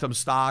momentum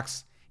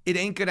stocks. It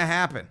ain't going to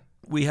happen.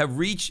 We have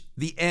reached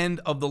the end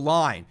of the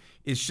line.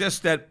 It's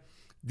just that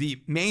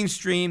the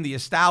mainstream, the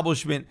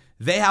establishment,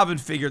 they haven't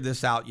figured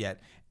this out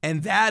yet.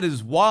 And that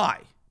is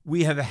why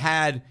we have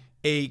had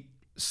a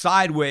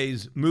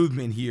sideways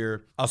movement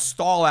here, a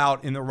stall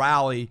out in the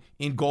rally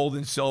in gold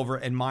and silver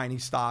and mining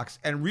stocks.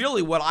 And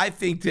really what I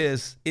think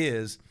this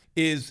is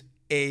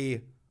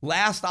a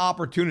last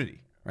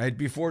opportunity, right?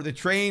 Before the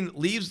train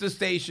leaves the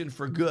station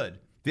for good.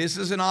 This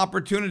is an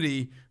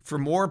opportunity for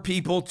more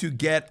people to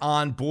get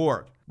on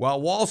board.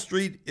 While Wall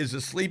Street is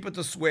asleep at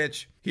the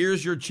switch,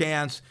 here's your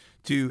chance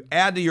to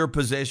add to your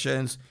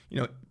positions,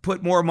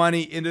 put more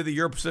money into the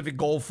Euro Pacific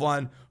Gold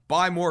Fund,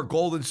 buy more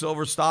gold and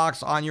silver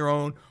stocks on your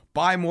own,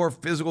 buy more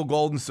physical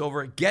gold and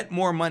silver, get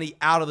more money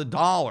out of the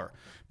dollar.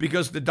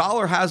 because the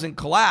dollar hasn't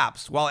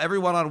collapsed. While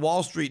everyone on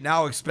Wall Street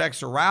now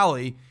expects a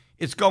rally,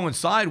 it's going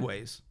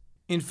sideways.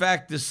 In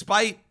fact,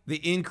 despite the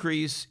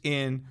increase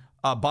in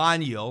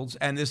bond yields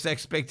and this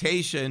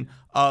expectation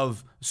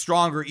of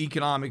stronger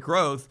economic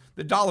growth,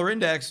 the dollar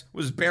index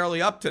was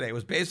barely up today. It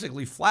was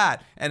basically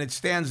flat, and it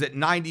stands at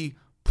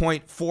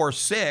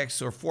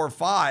 90.46 or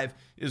 45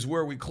 is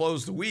where we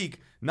closed the week,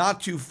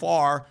 not too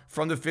far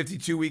from the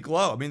 52-week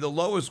low. I mean, the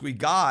lowest we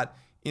got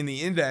in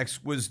the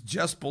index was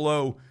just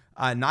below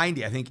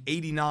 90. I think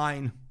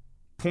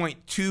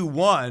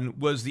 89.21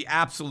 was the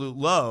absolute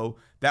low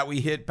that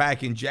we hit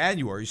back in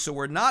January. So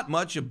we're not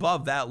much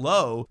above that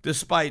low,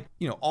 despite,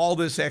 all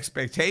this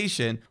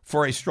expectation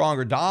for a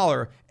stronger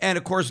dollar. And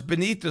of course,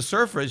 beneath the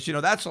surface,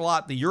 that's a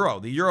lot the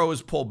euro. The euro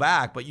is pulled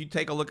back, but you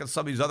take a look at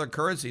some of these other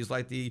currencies,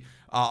 like the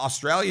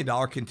Australian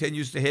dollar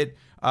continues to hit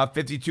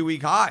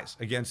 52-week highs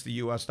against the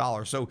U.S.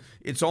 dollar. So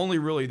it's only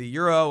really the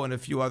euro and a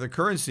few other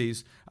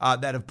currencies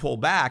that have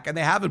pulled back, and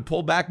they haven't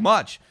pulled back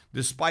much,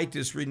 despite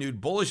this renewed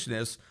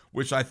bullishness,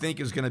 which I think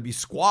is going to be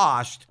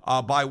squashed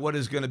by what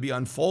is going to be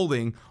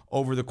unfolding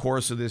over the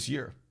course of this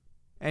year.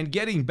 And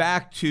getting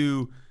back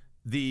to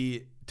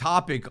the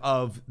topic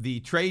of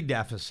the trade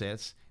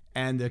deficits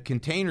and the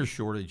container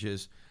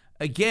shortages,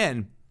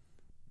 again,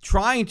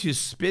 trying to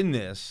spin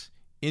this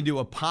into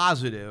a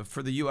positive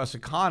for the U.S.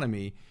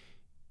 economy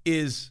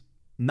is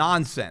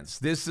nonsense.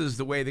 This is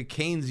the way the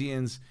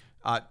Keynesians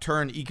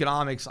turn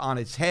economics on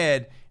its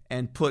head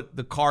and put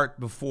the cart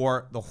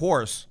before the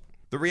horse.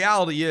 The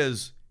reality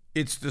is,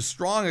 it's the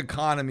strong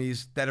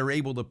economies that are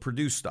able to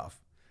produce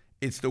stuff.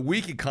 It's the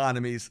weak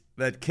economies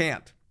that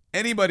can't.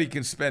 Anybody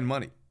can spend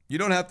money. You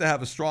don't have to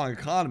have a strong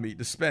economy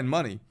to spend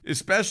money,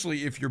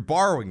 especially if you're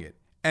borrowing it,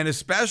 and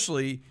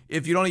especially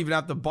if you don't even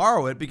have to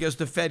borrow it because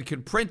the Fed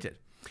can print it.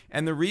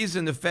 And the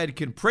reason the Fed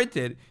can print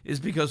it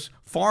is because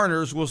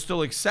foreigners will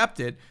still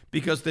accept it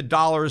because the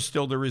dollar is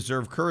still the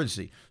reserve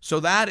currency. So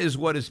that is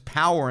what is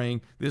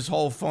powering this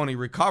whole phony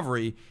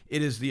recovery.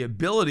 It is the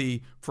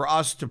ability for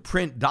us to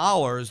print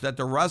dollars that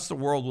the rest of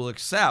the world will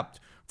accept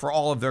for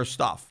all of their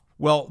stuff.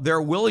 Well,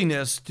 their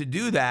willingness to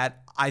do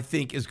that, I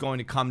think, is going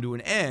to come to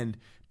an end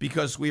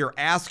because we are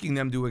asking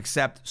them to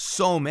accept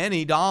so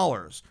many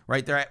dollars,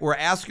 right? We're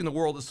asking the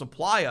world to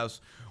supply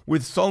us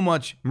with so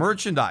much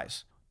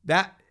merchandise.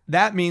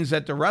 That means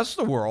that the rest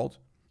of the world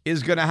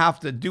is going to have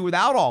to do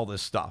without all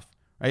this stuff,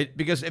 right?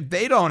 Because if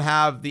they don't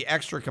have the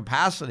extra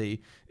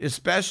capacity,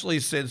 especially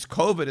since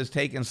COVID has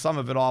taken some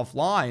of it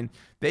offline,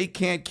 they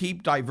can't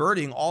keep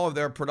diverting all of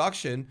their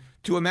production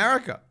to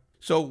America.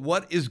 So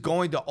what is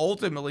going to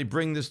ultimately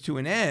bring this to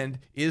an end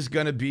is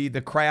going to be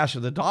the crash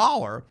of the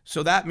dollar.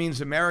 So that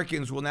means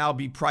Americans will now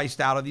be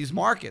priced out of these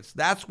markets.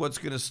 That's what's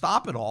going to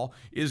stop it all,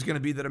 is going to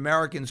be that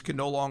Americans can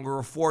no longer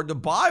afford to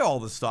buy all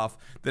the stuff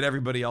that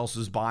everybody else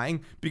is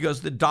buying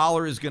because the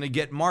dollar is going to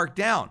get marked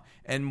down.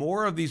 And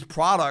more of these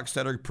products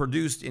that are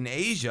produced in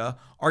Asia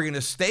are going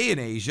to stay in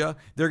Asia.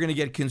 They're going to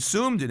get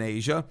consumed in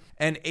Asia.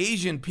 And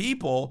Asian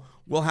people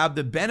will have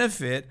the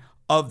benefit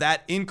of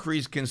that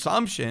increased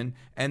consumption,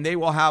 and they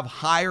will have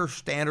higher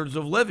standards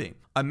of living.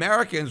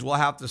 Americans will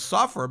have to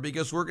suffer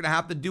because we're going to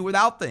have to do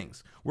without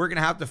things. We're going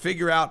to have to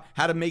figure out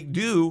how to make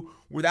do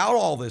without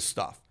all this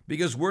stuff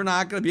because we're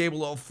not going to be able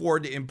to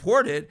afford to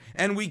import it,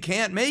 and we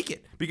can't make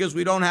it because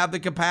we don't have the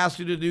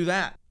capacity to do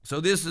that.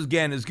 So this,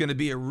 again, is going to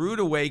be a rude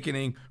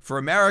awakening for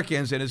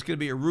Americans, and it's going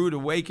to be a rude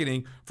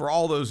awakening for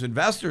all those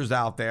investors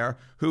out there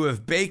who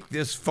have baked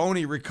this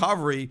phony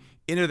recovery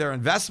into their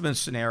investment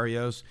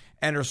scenarios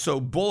and are so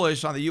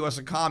bullish on the U.S.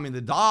 economy and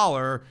the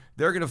dollar.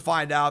 They're going to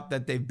find out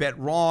that they've bet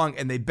wrong,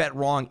 and they bet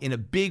wrong in a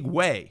big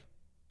way.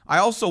 I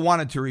also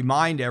wanted to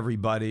remind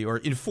everybody, or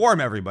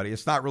inform everybody,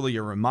 it's not really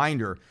a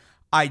reminder,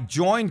 I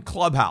joined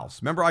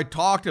Clubhouse. Remember, I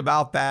talked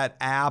about that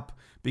app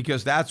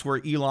because that's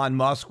where Elon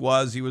Musk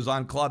was. He was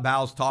on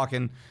Clubhouse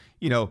talking,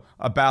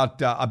 about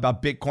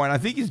Bitcoin. I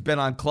think he's been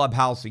on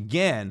Clubhouse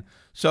again.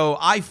 So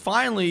I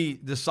finally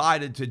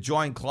decided to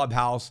join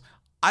Clubhouse.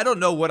 I don't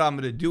know what I'm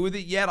going to do with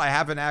it yet. I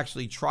haven't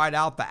actually tried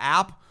out the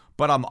app,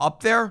 but I'm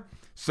up there.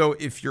 So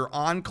if you're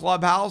on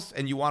Clubhouse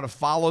and you want to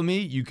follow me,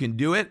 you can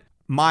do it.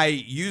 My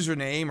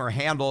username or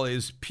handle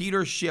is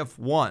Peter Schiff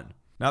 1.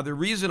 Now, the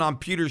reason I'm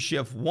Peter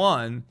Schiff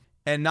 1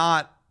 and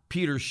not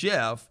Peter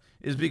Schiff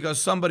is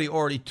because somebody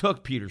already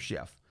took Peter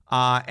Schiff.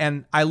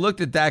 And I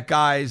looked at that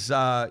guy's,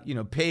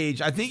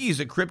 page. I think he's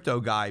a crypto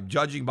guy,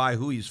 judging by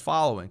who he's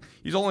following.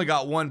 He's only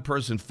got one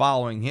person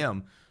following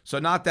him. So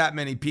not that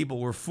many people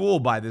were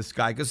fooled by this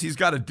guy because he's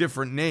got a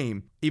different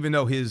name, even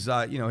though his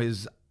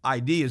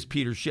ID is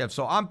Peter Schiff.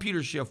 So I'm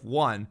Peter Schiff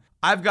 1.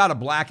 I've got a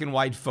black and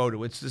white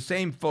photo. It's the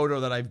same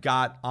photo that I've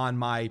got on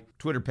my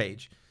Twitter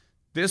page.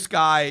 This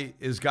guy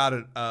has got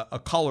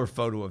a color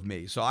photo of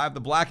me. So I have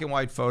the black and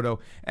white photo.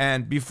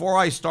 And before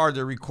I started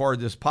to record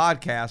this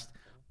podcast,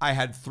 I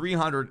had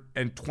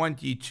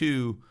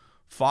 322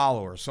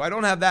 followers. So I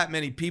don't have that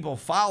many people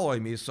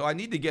following me. So I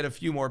need to get a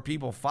few more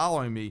people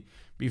following me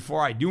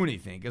before I do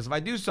anything. Because if I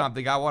do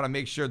something, I want to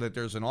make sure that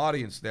there's an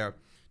audience there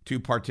to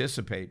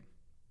participate.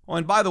 Oh,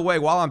 and by the way,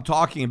 while I'm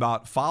talking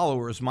about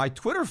followers, my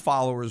Twitter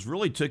followers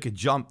really took a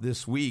jump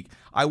this week.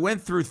 I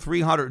went through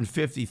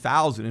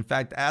 350,000. In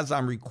fact, as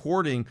I'm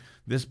recording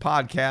this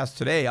podcast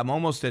today, I'm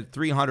almost at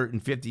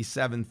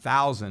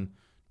 357,000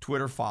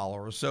 Twitter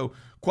followers. So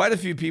quite a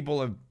few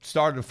people have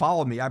started to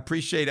follow me. I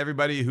appreciate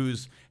everybody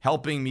who's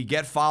helping me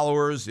get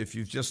followers. If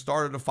you've just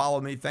started to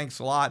follow me, thanks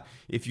a lot.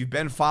 If you've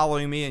been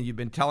following me and you've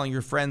been telling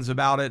your friends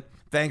about it,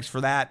 thanks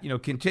for that.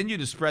 Continue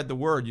to spread the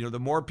word. The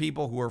more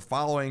people who are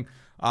following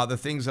the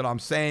things that I'm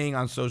saying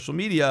on social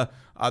media,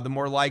 the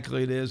more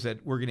likely it is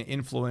that we're going to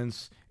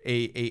influence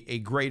a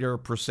greater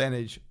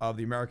percentage of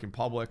the American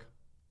public.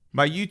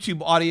 My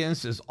YouTube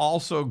audience is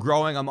also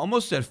growing. I'm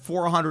almost at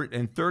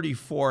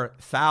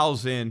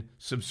 434,000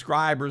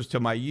 subscribers to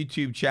my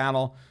YouTube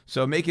channel.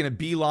 So making a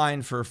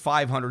beeline for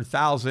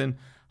 500,000.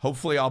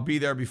 Hopefully I'll be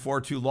there before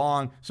too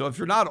long. So if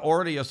you're not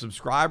already a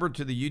subscriber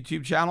to the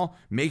YouTube channel,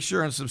 make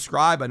sure and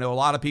subscribe. I know a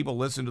lot of people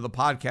listen to the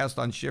podcast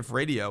on Shift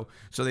Radio,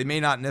 so they may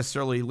not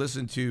necessarily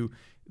listen to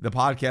the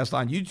podcast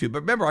on YouTube.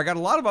 But remember, I got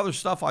a lot of other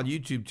stuff on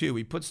YouTube too.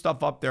 We put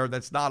stuff up there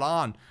that's not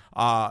on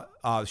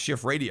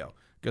Shift Radio,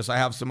 because I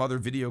have some other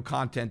video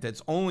content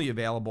that's only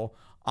available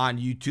on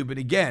YouTube. And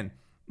again,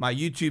 my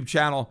YouTube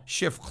channel,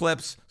 Shift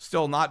Clips,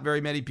 still not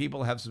very many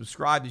people have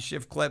subscribed to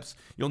Shift Clips.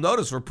 You'll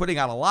notice we're putting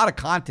out a lot of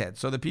content.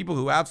 So the people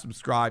who have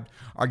subscribed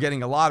are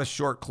getting a lot of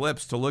short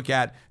clips to look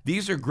at.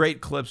 These are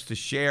great clips to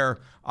share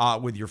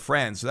with your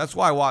friends. So that's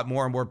why I want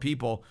more and more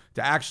people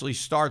to actually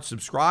start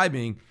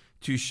subscribing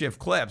to Shift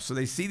Clips, so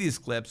they see these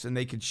clips and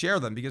they can share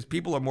them, because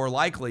people are more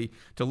likely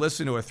to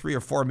listen to a 3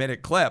 or 4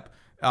 minute clip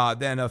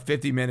than a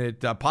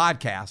 50-minute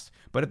podcast.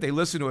 But if they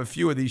listen to a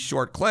few of these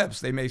short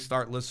clips, they may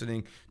start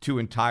listening to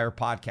entire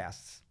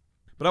podcasts.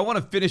 But I want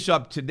to finish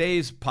up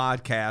today's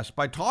podcast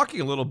by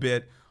talking a little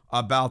bit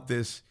about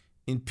this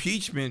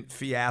impeachment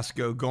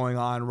fiasco going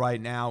on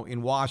right now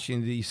in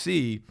Washington,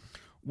 D.C.,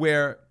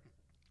 where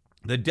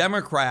the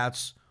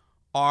Democrats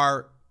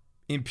are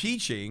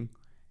impeaching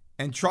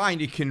and trying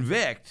to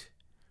convict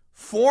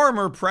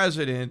former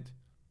President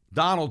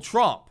Donald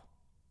Trump,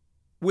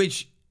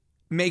 which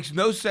makes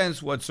no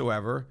sense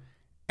whatsoever.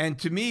 And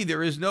to me,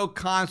 there is no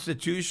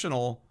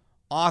constitutional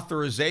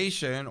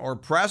authorization or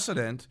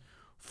precedent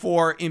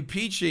for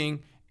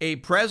impeaching a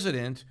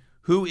president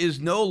who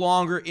is no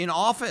longer in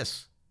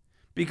office,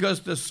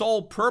 because the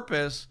sole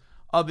purpose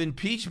of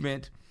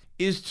impeachment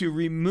is to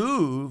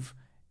remove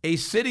a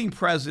sitting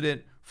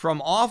president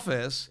from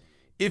office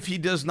if he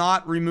does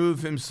not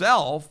remove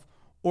himself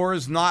or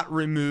is not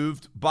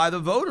removed by the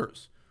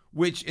voters,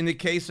 which in the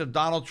case of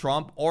Donald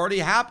Trump already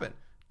happened.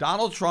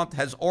 Donald Trump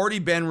has already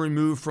been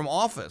removed from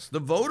office.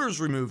 The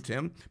voters removed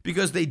him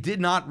because they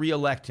did not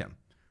reelect him,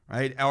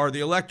 right? Or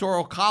the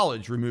Electoral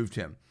College removed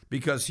him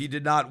because he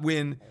did not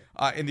win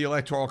in the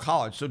Electoral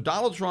College. So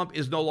Donald Trump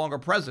is no longer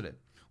president,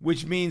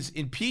 which means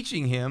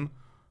impeaching him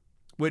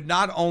would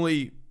not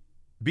only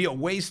be a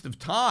waste of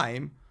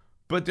time,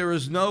 but there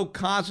is no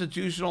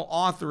constitutional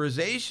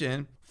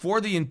authorization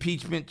for the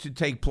impeachment to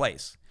take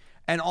place.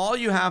 And all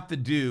you have to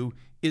do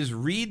is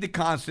read the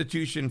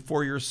Constitution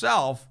for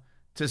yourself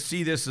to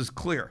see this is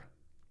clear.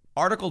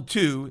 Article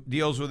 2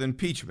 deals with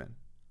impeachment.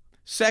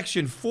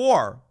 Section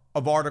 4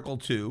 of Article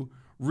 2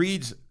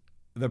 reads,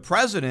 the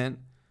president,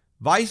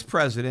 vice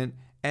president,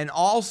 and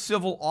all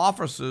civil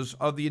officers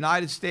of the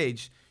United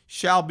States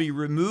shall be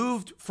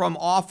removed from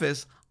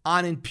office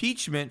on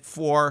impeachment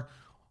for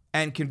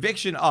and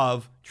conviction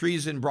of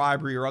treason,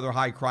 bribery, or other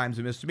high crimes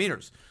and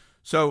misdemeanors.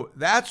 So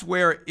that's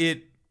where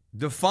it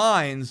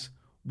defines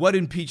what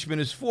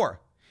impeachment is for.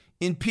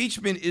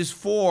 Impeachment is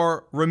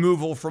for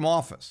removal from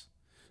office.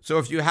 So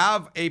if you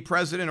have a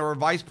president or a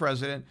vice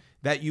president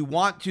that you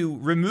want to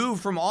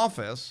remove from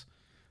office,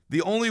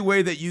 the only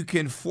way that you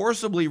can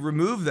forcibly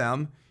remove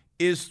them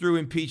is through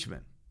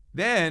impeachment.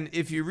 Then,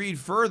 if you read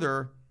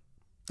further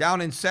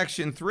down in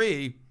Section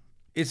 3,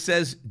 it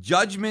says,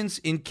 judgments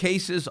in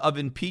cases of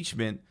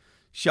impeachment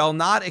shall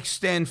not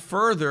extend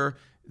further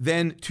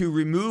than to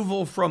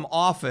removal from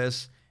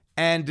office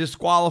and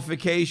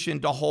disqualification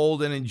to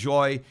hold and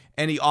enjoy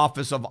any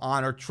office of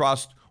honor,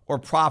 trust, or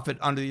profit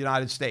under the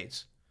United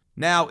States.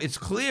 Now, it's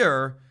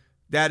clear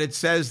that it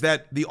says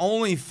that the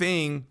only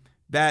thing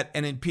that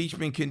an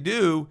impeachment can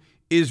do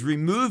is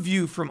remove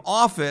you from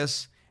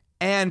office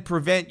and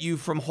prevent you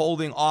from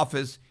holding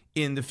office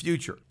in the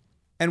future.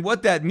 And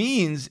what that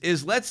means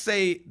is, let's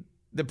say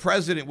the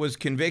president was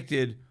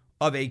convicted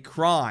of a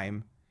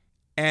crime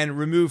and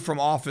removed from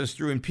office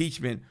through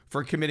impeachment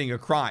for committing a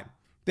crime.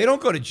 They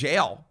don't go to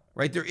jail,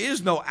 right? There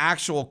is no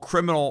actual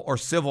criminal or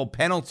civil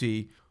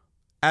penalty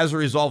as a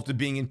result of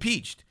being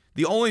impeached.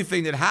 The only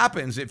thing that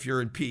happens if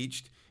you're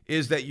impeached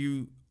is that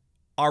you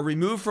are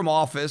removed from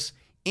office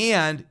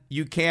and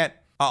you can't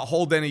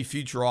hold any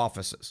future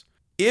offices.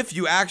 If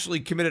you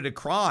actually committed a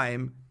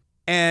crime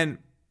and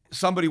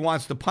somebody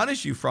wants to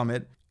punish you from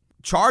it,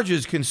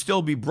 charges can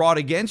still be brought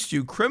against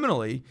you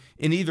criminally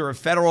in either a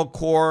federal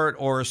court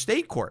or a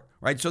state court,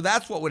 right? So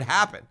that's what would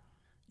happen.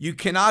 You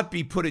cannot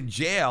be put in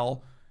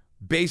jail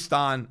based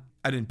on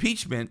an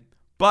impeachment,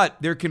 but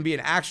there can be an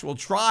actual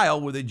trial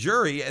with a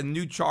jury and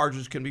new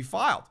charges can be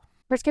filed.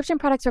 Prescription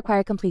products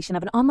require completion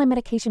of an online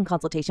medication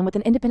consultation with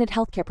an independent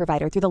healthcare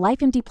provider through the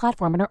LifeMD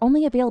platform and are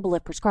only available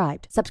if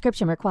prescribed.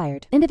 Subscription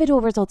required.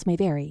 Individual results may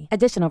vary.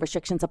 Additional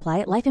restrictions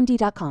apply at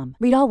lifemd.com.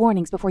 Read all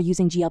warnings before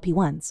using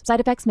GLP-1s. Side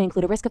effects may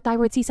include a risk of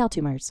thyroid C-cell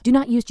tumors. Do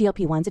not use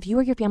GLP-1s if you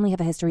or your family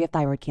have a history of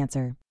thyroid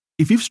cancer.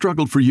 If you've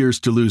struggled for years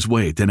to lose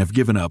weight and have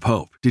given up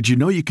hope, did you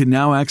know you can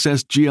now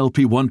access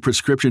GLP-1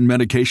 prescription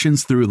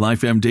medications through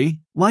LifeMD?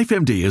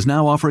 LifeMD is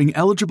now offering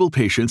eligible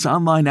patients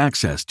online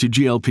access to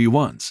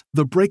GLP-1s,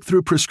 the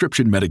breakthrough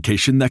prescription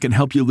medication that can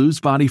help you lose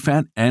body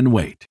fat and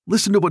weight.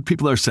 Listen to what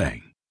people are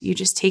saying. You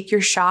just take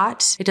your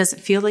shot. It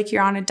doesn't feel like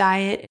you're on a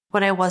diet.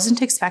 What I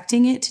wasn't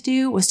expecting it to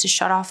do was to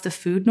shut off the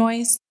food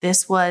noise.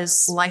 This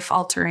was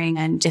life-altering,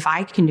 and if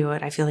I can do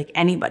it, I feel like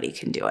anybody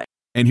can do it.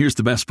 And here's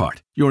the best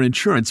part. Your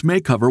insurance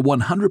may cover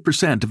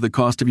 100% of the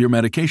cost of your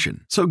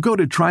medication. So go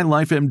to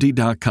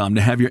trylifemd.com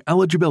to have your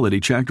eligibility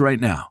checked right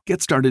now.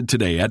 Get started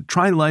today at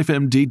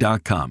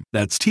trylifemd.com.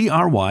 That's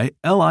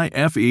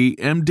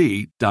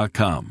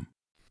trylifemd.com.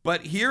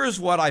 But here's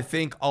what I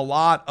think a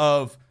lot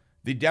of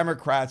the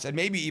Democrats and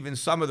maybe even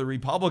some of the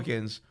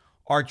Republicans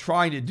are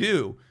trying to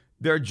do.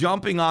 They're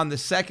jumping on the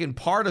second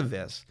part of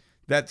this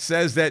that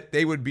says that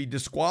they would be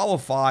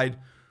disqualified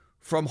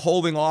from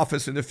holding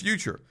office in the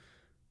future.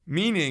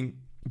 Meaning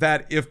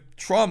that if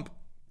Trump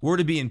were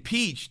to be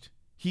impeached,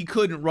 he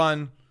couldn't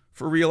run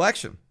for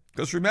re-election.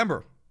 Because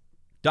remember,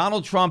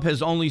 Donald Trump has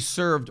only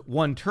served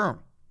one term.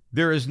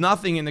 There is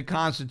nothing in the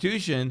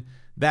Constitution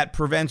that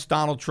prevents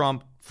Donald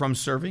Trump from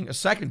serving a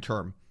second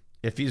term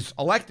if he's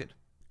elected.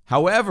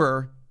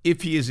 However,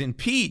 if he is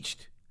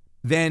impeached,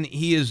 then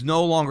he is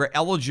no longer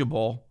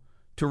eligible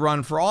to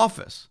run for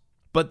office.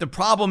 But the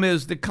problem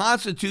is the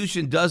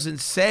Constitution doesn't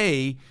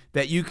say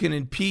that you can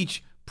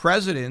impeach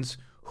presidents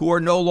who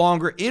are no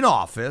longer in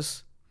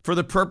office for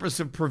the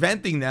purpose of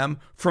preventing them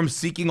from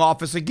seeking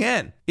office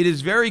again. It is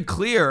very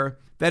clear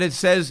that it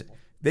says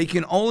they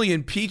can only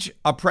impeach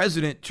a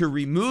president to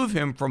remove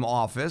him from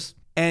office.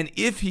 And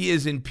if he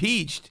is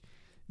impeached,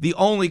 the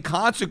only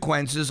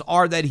consequences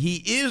are that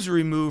he is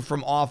removed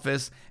from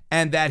office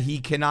and that he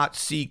cannot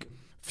seek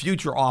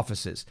future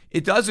offices.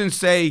 It doesn't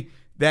say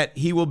that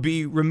he will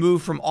be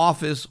removed from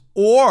office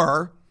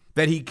or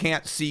that he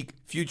can't seek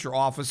future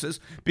offices,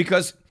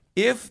 because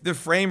if the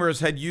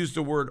framers had used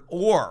the word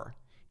or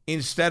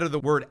instead of the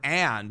word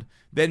and,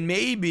 then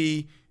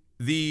maybe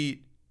the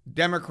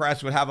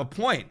Democrats would have a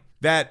point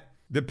that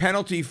the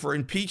penalty for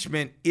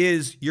impeachment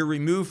is you're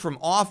removed from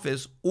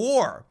office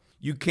or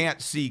you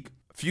can't seek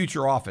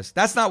future office.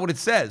 That's not what it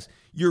says.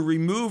 You're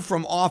removed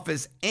from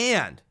office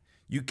and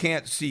you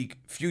can't seek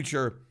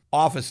future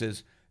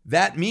offices.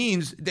 That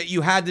means that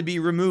you had to be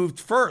removed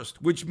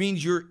first, which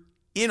means you're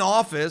in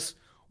office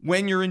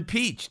when you're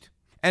impeached.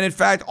 And in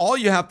fact, all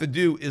you have to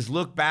do is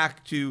look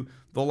back to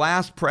the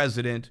last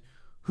president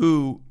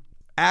who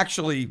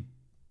actually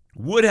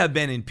would have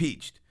been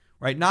impeached,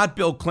 right? Not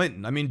Bill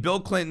Clinton. I mean, Bill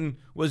Clinton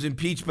was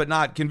impeached but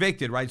not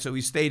convicted, right? So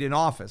he stayed in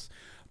office.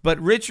 But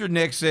Richard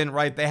Nixon,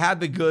 right? They had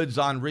the goods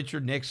on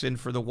Richard Nixon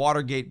for the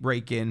Watergate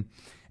break-in.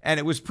 And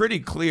it was pretty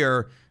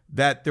clear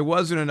that there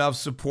wasn't enough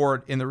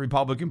support in the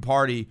Republican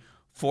Party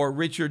for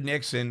Richard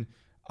Nixon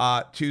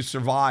to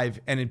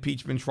survive an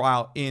impeachment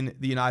trial in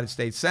the United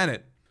States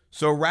Senate.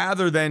 So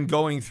rather than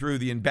going through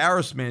the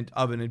embarrassment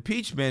of an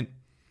impeachment,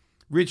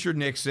 Richard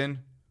Nixon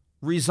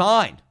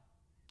resigned.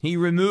 He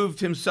removed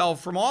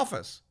himself from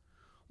office.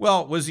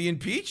 Well, was he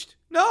impeached?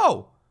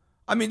 No.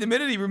 I mean, the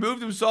minute he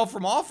removed himself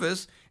from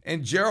office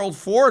and Gerald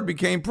Ford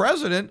became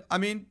president, I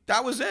mean,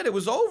 that was it. It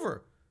was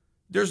over.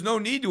 There's no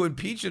need to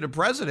impeach a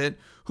president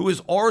who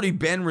has already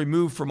been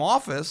removed from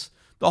office.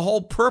 The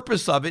whole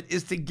purpose of it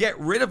is to get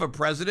rid of a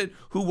president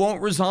who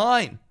won't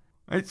resign.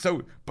 Right?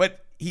 So,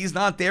 but he's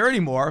not there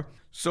anymore.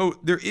 So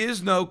there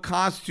is no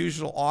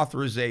constitutional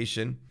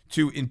authorization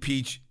to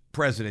impeach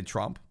President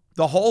Trump.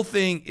 The whole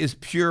thing is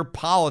pure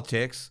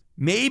politics,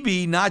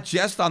 maybe not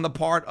just on the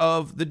part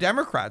of the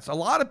Democrats. A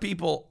lot of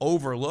people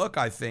overlook,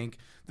 I think,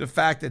 the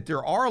fact that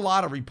there are a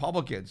lot of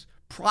Republicans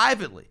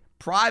privately,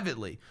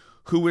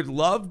 who would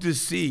love to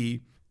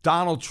see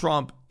Donald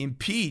Trump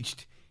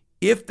impeached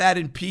if that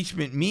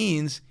impeachment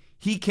means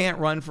he can't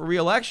run for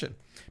re-election,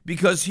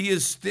 because he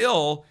is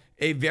still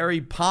a very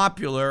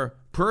popular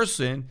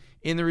person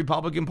in the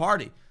Republican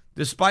Party.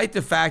 Despite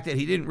the fact that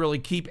he didn't really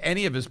keep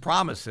any of his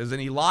promises and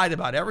he lied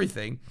about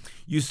everything,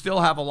 you still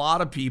have a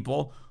lot of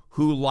people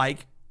who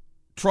like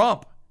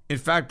Trump. In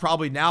fact,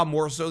 probably now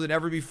more so than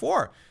ever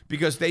before,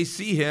 because they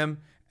see him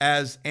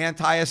as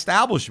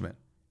anti-establishment.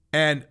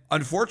 And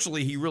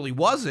unfortunately, he really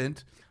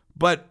wasn't,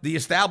 but the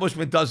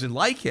establishment doesn't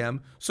like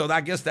him, so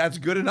I guess that's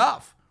good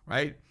enough,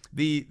 right?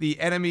 The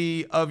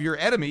enemy of your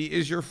enemy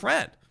is your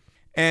friend.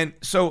 And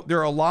so there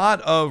are a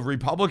lot of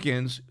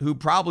Republicans who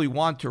probably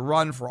want to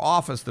run for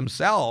office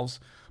themselves,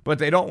 but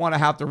they don't want to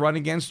have to run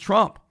against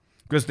Trump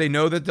because they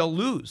know that they'll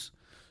lose.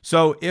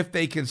 So if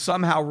they can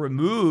somehow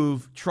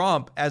remove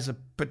Trump as a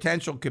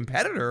potential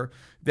competitor,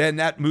 then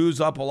that moves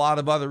up a lot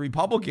of other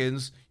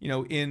Republicans,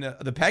 in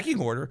the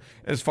pecking order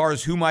as far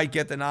as who might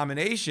get the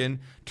nomination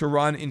to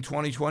run in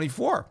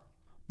 2024.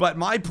 But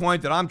my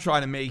point that I'm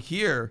trying to make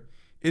here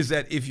is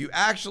that if you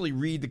actually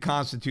read the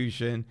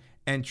Constitution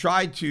and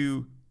try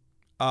to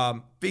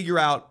figure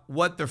out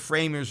what the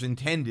framers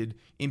intended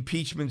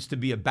impeachments to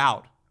be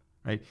about,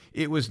 right?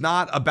 It was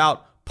not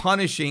about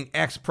punishing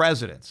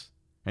ex-presidents,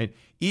 right?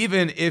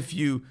 Even if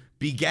you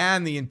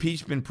began the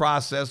impeachment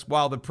process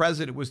while the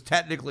president was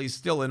technically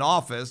still in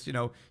office,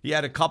 he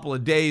had a couple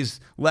of days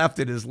left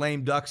in his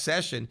lame duck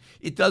session,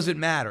 it doesn't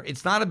matter.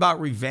 It's not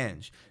about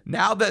revenge.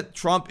 Now that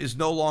Trump is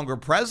no longer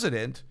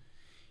president,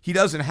 he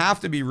doesn't have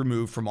to be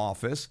removed from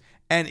office.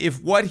 And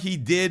if what he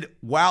did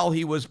while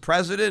he was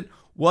president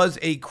was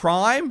a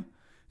crime,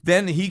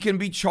 then he can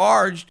be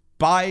charged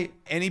by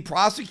any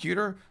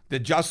prosecutor. The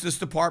Justice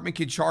Department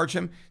can charge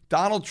him.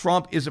 Donald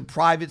Trump is a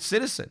private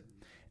citizen,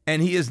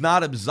 and he is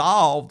not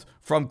absolved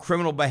from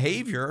criminal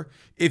behavior.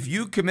 If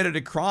you committed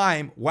a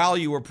crime while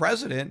you were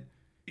president,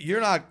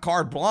 you're not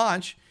carte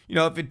blanche.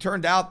 If it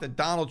turned out that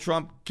Donald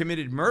Trump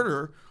committed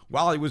murder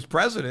while he was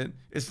president,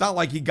 it's not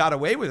like he got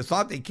away with it. It's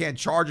not they can't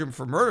charge him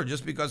for murder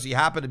just because he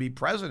happened to be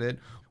president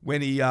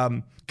when he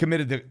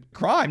committed the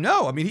crime.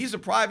 No, he's a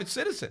private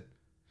citizen.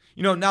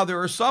 Now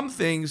there are some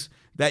things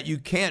that you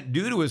can't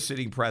do to a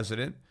sitting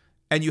president,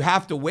 and you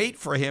have to wait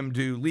for him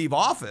to leave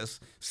office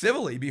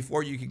civilly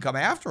before you can come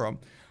after him.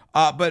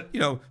 But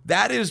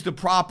that is the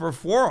proper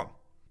forum.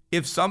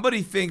 If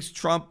somebody thinks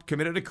Trump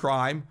committed a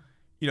crime,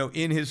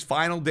 in his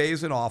final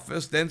days in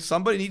office, then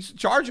somebody needs to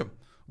charge him,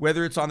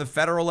 whether it's on the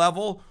federal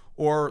level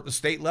or the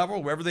state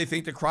level, wherever they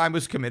think the crime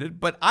was committed.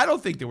 But I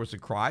don't think there was a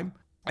crime,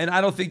 and I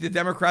don't think the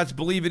Democrats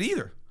believe it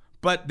either.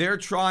 But they're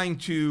trying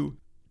to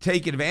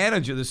take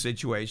advantage of the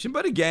situation.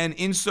 But again,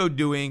 in so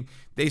doing,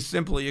 they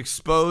simply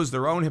expose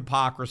their own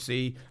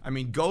hypocrisy.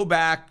 Go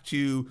back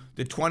to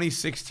the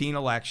 2016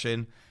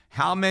 election.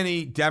 How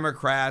many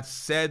Democrats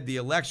said the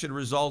election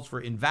results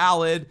were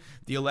invalid?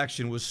 The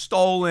election was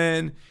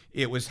stolen.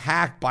 It was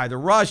hacked by the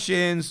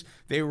Russians.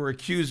 They were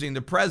accusing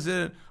the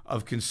president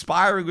of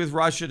conspiring with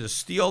Russia to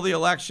steal the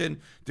election.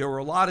 There were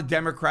a lot of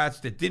Democrats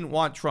that didn't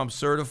want Trump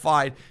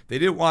certified. They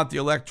didn't want the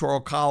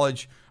Electoral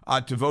College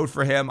to vote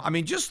for him.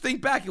 Just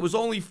think back. It was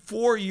only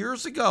 4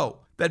 years ago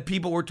that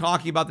people were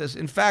talking about this.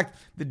 In fact,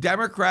 the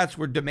Democrats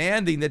were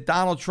demanding that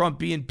Donald Trump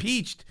be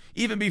impeached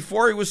even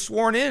before he was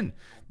sworn in.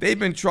 They've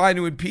been trying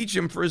to impeach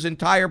him for his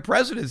entire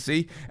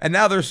presidency, and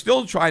now they're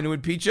still trying to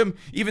impeach him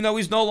even though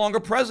he's no longer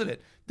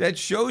president. That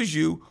shows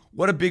you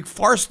what a big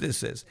farce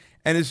this is.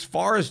 And as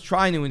far as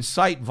trying to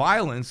incite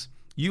violence,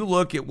 you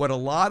look at what a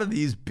lot of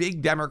these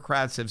big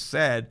Democrats have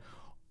said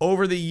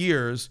over the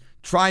years,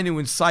 trying to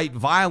incite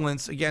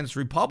violence against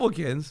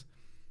Republicans,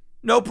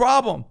 no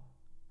problem,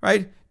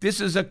 right? This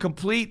is a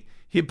complete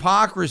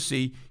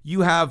hypocrisy.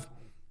 You have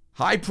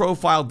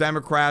high-profile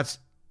Democrats,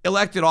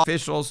 elected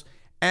officials,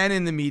 and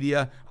in the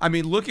media.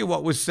 Look at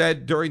what was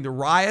said during the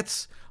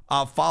riots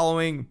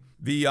following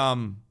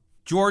the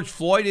George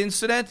Floyd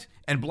incident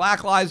and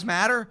Black Lives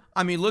Matter.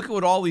 Look at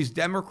what all these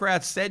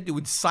Democrats said to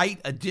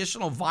incite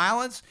additional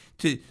violence,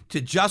 to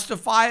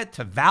justify it,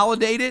 to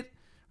validate it,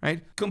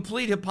 right?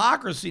 Complete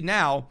hypocrisy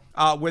now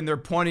when they're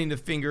pointing the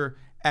finger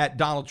at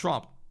Donald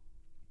Trump.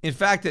 In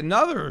fact,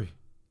 another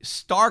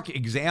stark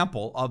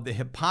example of the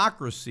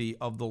hypocrisy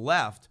of the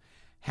left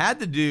had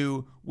to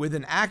do with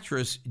an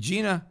actress,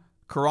 Gina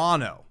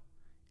Carano.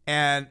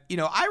 And,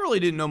 I really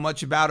didn't know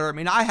much about her.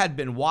 I had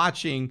been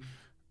watching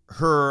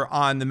her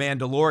on The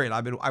Mandalorian.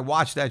 I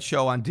watched that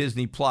show on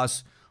Disney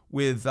Plus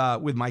with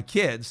my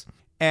kids.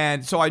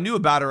 And so I knew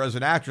about her as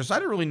an actress. I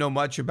didn't really know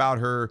much about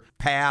her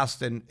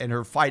past and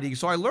her fighting.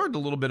 So I learned a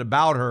little bit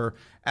about her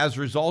as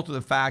a result of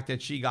the fact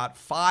that she got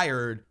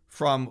fired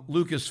from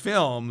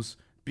Lucasfilms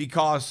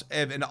because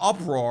of an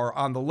uproar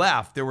on the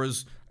left. There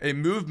was a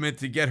movement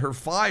to get her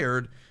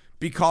fired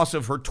because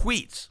of her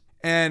tweets.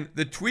 And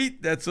the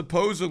tweet that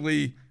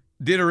supposedly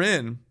did her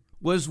in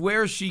was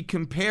where she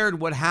compared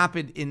what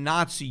happened in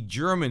Nazi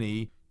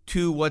Germany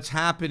to what's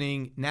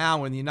happening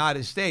now in the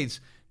United States.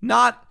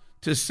 Not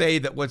to say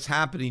that what's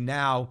happening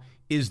now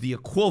is the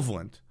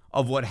equivalent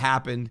of what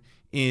happened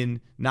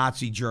in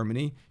Nazi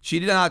Germany. She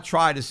did not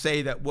try to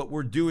say that what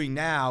we're doing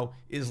now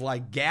is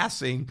like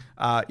gassing,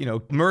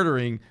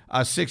 murdering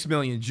 6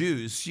 million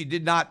Jews. She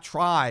did not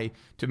try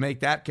to make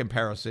that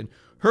comparison.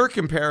 Her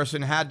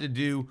comparison had to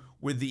do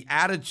with the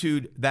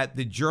attitude that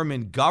the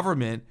German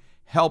government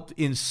helped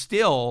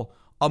instill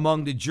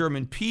among the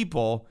German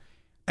people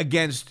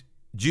against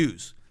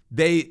Jews.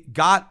 They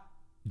got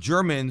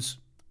Germans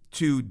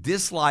to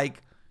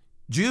dislike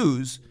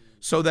Jews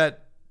so that,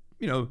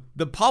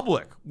 the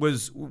public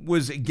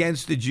was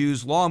against the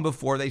Jews long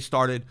before they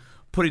started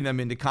putting them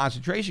into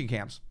concentration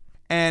camps.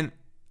 And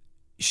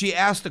she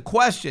asked a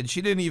question.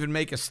 She didn't even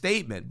make a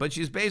statement, but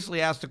she's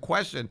basically asked a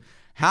question.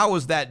 How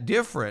is that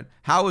different?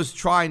 How is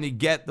trying to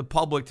get the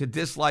public to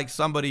dislike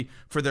somebody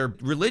for their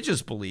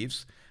religious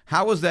beliefs?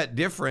 How is that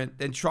different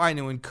than trying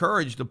to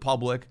encourage the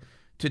public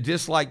to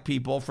dislike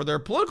people for their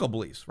political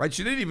beliefs, right?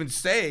 She didn't even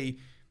say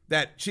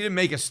that. She didn't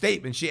make a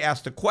statement. She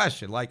asked a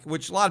question, like,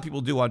 which a lot of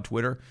people do on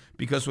Twitter,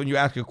 because when you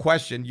ask a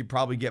question, you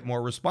probably get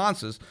more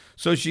responses.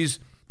 So she's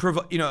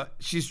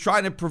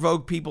trying to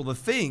provoke people to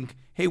think,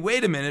 hey,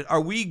 wait a minute,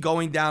 are we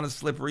going down a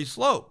slippery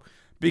slope?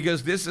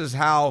 Because this is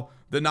how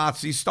the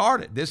Nazis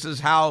started. This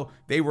is how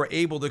they were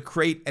able to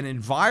create an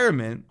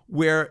environment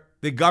where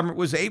the government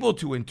was able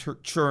to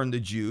turn the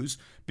Jews,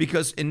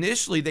 because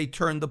initially they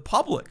turned the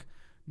public,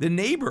 the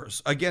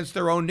neighbors, against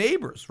their own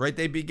neighbors, right?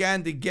 They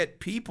began to get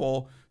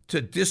people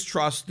to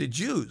distrust the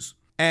Jews.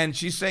 And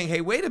she's saying,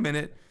 hey, wait a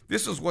minute,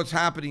 this is what's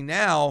happening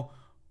now,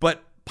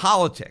 but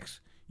politics.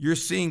 You're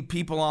seeing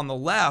people on the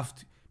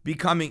left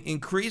becoming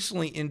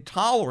increasingly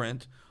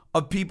intolerant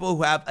of people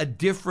who have a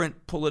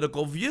different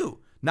political view,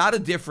 not a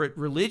different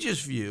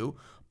religious view,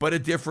 but a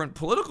different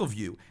political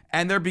view.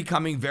 And they're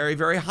becoming very,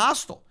 very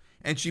hostile.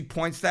 And she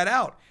points that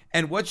out.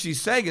 And what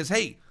she's saying is,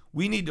 hey,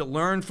 we need to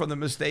learn from the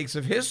mistakes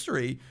of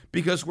history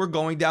because we're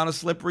going down a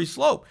slippery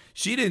slope.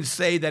 She didn't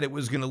say that it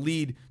was going to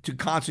lead to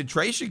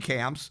concentration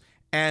camps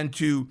and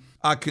to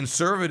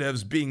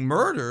conservatives being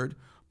murdered,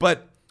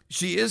 but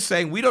she is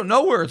saying we don't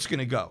know where it's going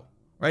to go,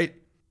 right?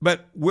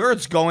 But where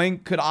it's going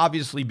could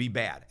obviously be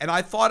bad. And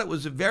I thought it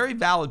was a very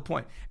valid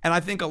point. And I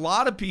think a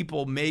lot of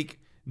people make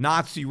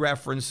Nazi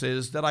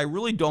references that I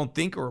really don't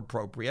think are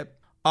appropriate.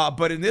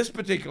 But in this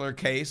particular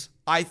case,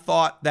 I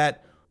thought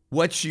that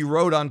what she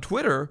wrote on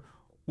Twitter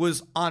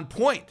was on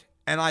point.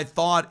 And I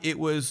thought it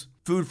was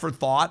food for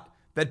thought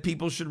that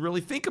people should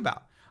really think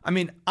about. I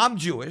mean, I'm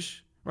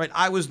Jewish, right?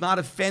 I was not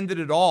offended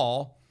at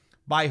all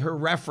by her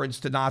reference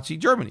to Nazi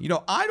Germany. You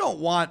know, I don't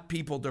want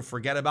people to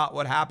forget about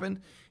what happened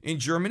in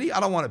Germany. I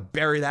don't want to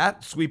bury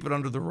that, sweep it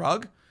under the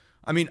rug.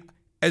 I mean,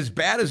 as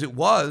bad as it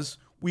was,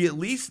 we at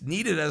least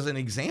need it as an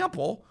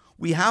example.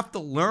 We have to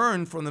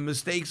learn from the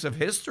mistakes of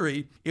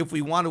history if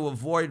we want to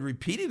avoid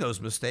repeating those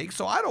mistakes.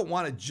 So I don't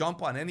want to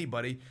jump on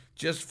anybody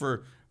just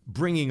for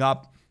bringing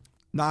up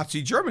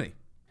Nazi Germany.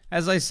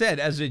 As I said,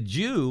 as a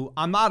Jew,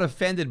 I'm not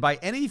offended by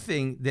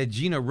anything that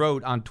Gina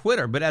wrote on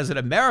Twitter. But as an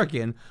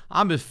American,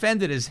 I'm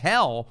offended as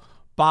hell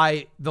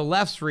by the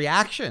left's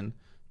reaction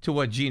to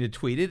what Gina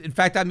tweeted. In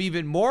fact, I'm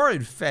even more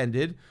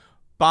offended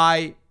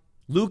by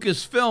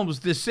Lucasfilm's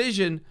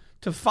decision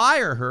to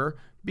fire her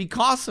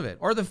because of it,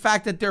 or the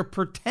fact that they're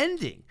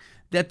pretending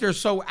that they're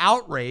so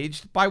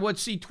outraged by what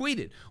she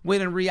tweeted, when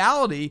in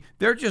reality,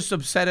 they're just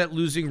upset at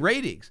losing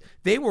ratings.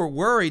 They were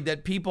worried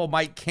that people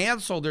might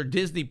cancel their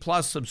Disney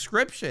Plus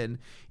subscription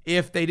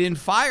if they didn't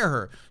fire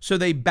her. So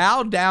they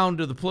bowed down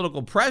to the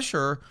political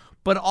pressure,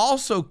 but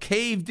also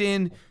caved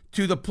in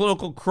to the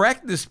political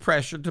correctness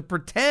pressure to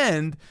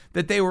pretend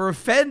that they were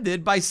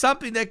offended by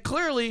something that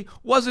clearly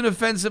wasn't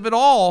offensive at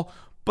all.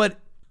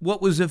 But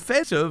what was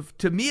offensive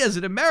to me as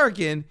an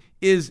American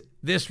is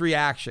this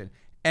reaction.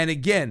 And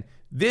again,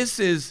 this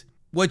is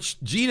what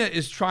Gina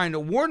is trying to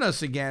warn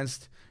us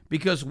against,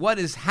 because what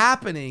is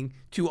happening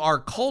to our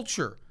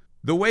culture,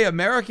 the way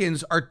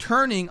Americans are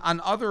turning on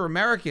other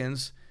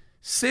Americans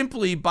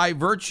simply by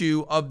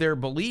virtue of their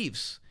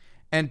beliefs,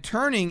 and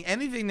turning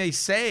anything they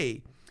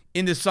say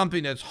into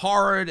something that's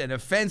horrid and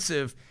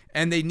offensive,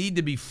 and they need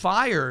to be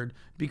fired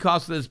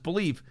because of this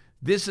belief.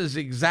 This is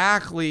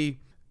exactly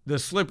the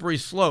slippery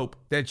slope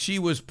that she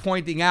was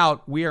pointing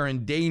out we are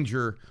in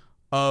danger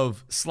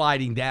of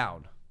sliding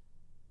down.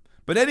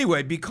 But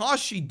anyway, because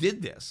she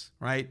did this,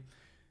 right,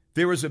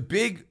 there was a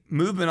big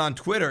movement on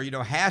Twitter,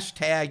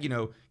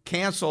 hashtag,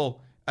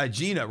 cancel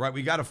Gina, right?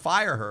 We got to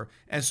fire her.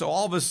 And so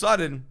all of a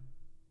sudden,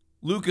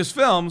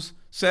 Lucasfilms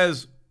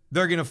says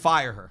they're going to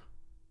fire her.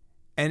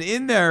 And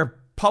in their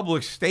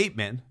public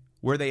statement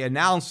where they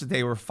announced that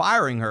they were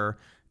firing her,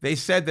 they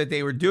said that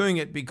they were doing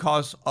it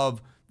because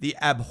of the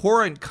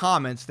abhorrent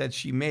comments that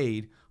she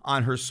made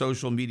on her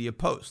social media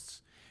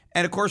posts.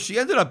 And of course, she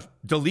ended up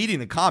deleting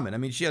the comment. I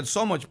mean, she had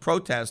so much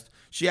protest,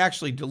 she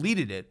actually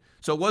deleted it.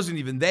 So it wasn't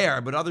even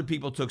there, but other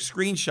people took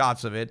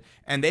screenshots of it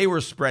and they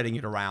were spreading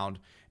it around.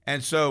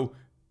 And so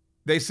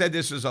they said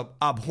this is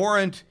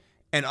abhorrent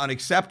and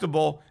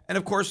unacceptable. And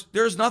of course,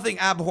 there's nothing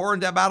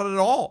abhorrent about it at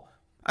all.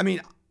 I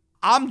mean,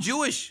 I'm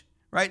Jewish,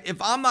 right?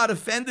 If I'm not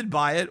offended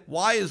by it,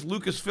 why is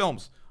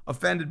Lucasfilms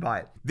offended by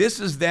it? This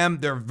is them.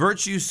 They're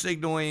virtue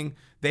signaling.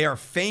 They are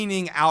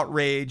feigning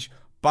outrage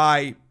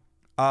by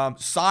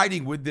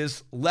siding with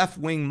this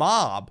left-wing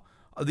mob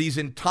of these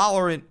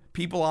intolerant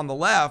people on the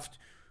left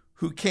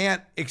who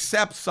can't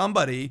accept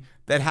somebody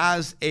that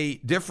has a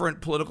different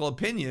political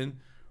opinion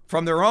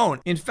from their own.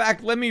 In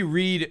fact, let me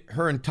read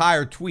her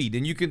entire tweet,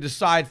 and you can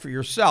decide for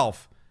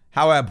yourself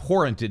how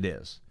abhorrent it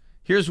is.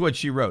 Here's what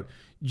she wrote.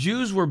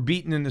 Jews were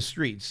beaten in the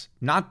streets,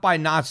 not by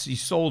Nazi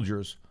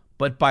soldiers,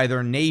 but by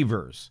their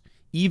neighbors,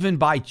 even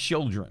by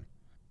children.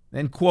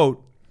 Then,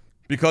 quote,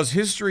 because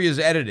history is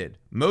edited,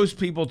 most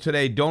people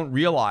today don't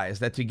realize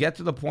that to get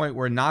to the point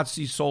where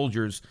Nazi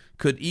soldiers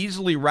could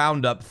easily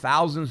round up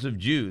thousands of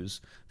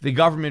Jews, the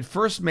government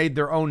first made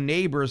their own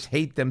neighbors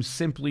hate them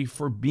simply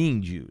for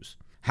being Jews.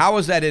 How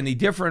is that any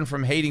different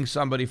from hating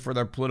somebody for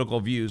their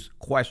political views?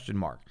 Question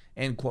mark.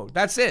 End quote.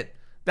 That's it.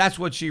 That's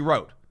what she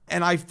wrote.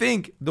 And I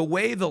think the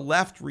way the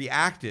left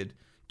reacted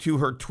to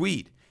her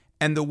tweet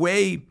and the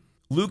way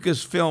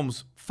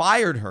Lucasfilms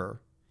fired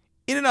her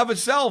in and of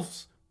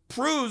itself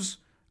proves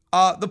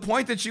the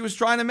point that she was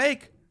trying to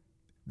make.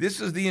 This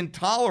is the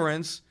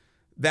intolerance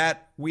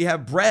that we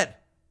have bred,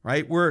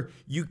 right? Where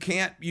you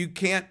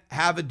can't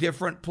have a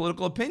different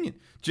political opinion.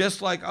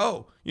 Just like,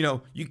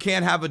 you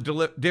can't have a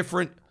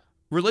different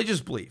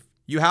religious belief.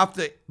 You have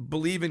to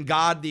believe in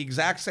God the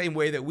exact same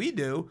way that we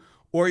do,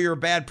 or you're a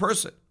bad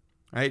person,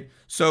 right?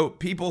 So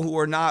people who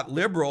are not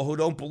liberal, who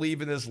don't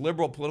believe in this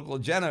liberal political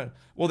agenda,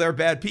 well, they're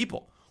bad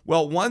people.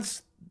 Well,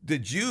 once the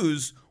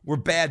Jews were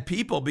bad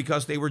people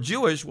because they were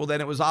Jewish, well,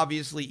 then it was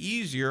obviously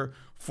easier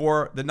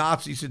for the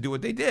Nazis to do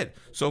what they did.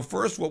 So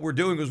first, what we're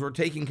doing is we're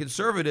taking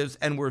conservatives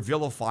and we're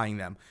vilifying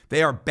them.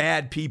 They are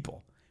bad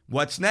people.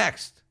 What's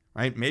next,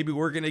 right? Maybe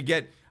we're going to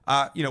get,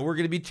 we're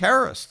going to be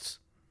terrorists,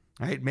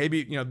 right?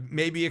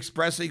 Maybe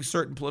expressing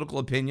certain political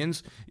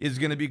opinions is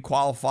going to be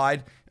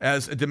qualified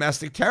as a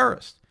domestic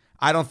terrorist.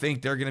 I don't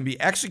think they're going to be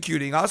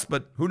executing us,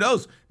 but who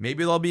knows?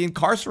 Maybe they'll be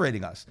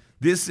incarcerating us.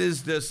 This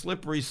is the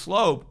slippery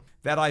slope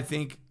that I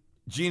think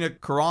Gina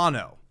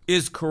Carano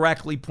is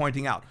correctly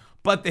pointing out.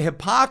 But the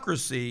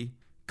hypocrisy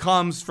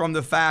comes from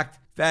the fact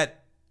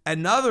that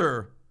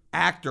another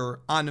actor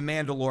on The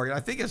Mandalorian, I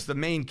think it's the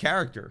main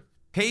character,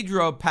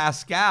 Pedro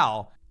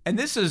Pascal, and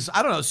this is,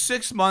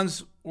 6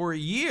 months or a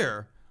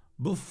year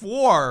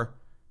before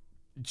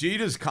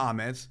Gina's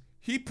comments,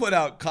 he put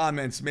out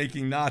comments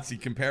making Nazi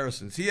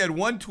comparisons. He had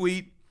one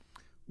tweet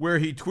where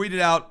he tweeted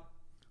out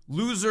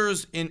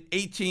losers in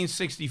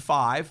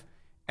 1865,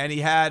 and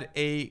he had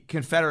a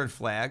Confederate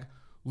flag.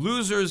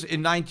 Losers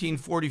in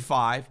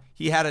 1945,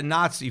 he had a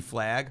Nazi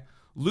flag.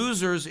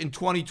 Losers in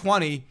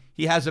 2020,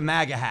 he has a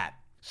MAGA hat.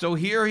 So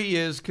here he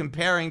is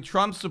comparing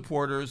Trump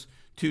supporters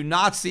to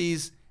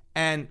Nazis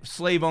and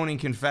slave-owning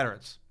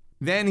Confederates.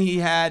 Then he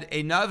had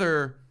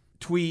another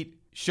tweet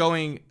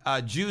showing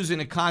Jews in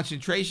a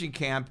concentration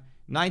camp,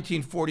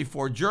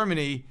 1944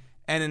 Germany,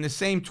 and in the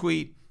same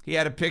tweet, he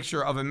had a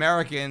picture of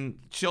American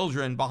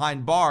children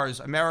behind bars,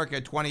 America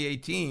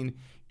 2018,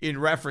 in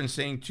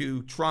referencing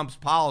to Trump's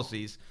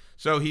policies.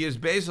 So he is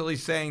basically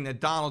saying that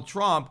Donald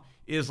Trump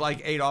is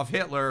like Adolf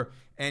Hitler,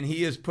 and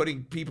he is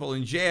putting people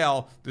in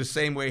jail the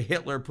same way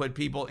Hitler put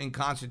people in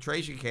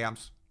concentration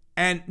camps.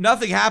 And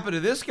nothing happened to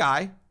this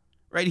guy,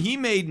 right? He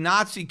made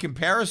Nazi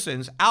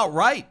comparisons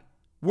outright,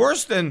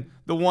 worse than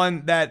the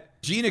one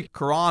that Gina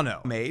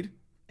Carano made.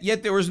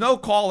 Yet there was no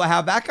call to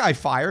have that guy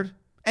fired,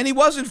 and he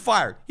wasn't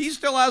fired. He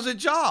still has a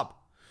job.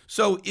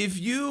 So if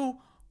you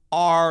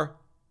are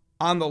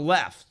on the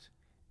left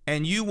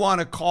and you want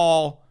to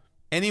call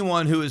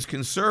anyone who is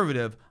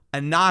conservative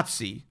a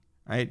Nazi,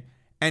 right,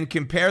 and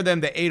compare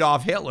them to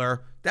Adolf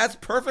Hitler, that's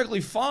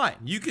perfectly fine.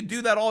 You can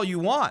do that all you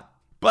want.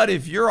 But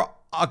if you're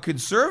a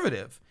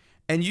conservative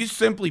and you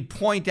simply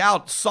point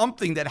out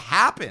something that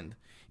happened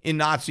in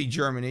Nazi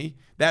Germany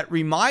that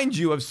reminds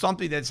you of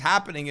something that's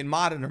happening in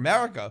modern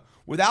America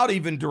without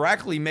even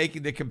directly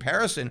making the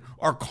comparison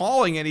or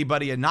calling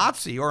anybody a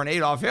Nazi or an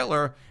Adolf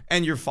Hitler,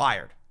 and you're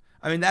fired.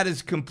 I mean, that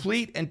is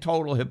complete and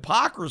total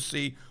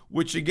hypocrisy,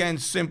 which again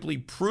simply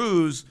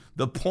proves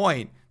the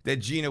point that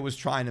Gina was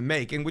trying to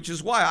make, and which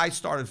is why I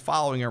started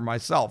following her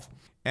myself.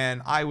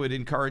 And I would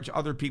encourage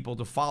other people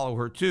to follow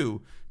her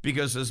too,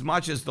 because as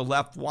much as the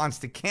left wants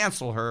to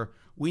cancel her,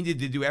 we need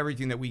to do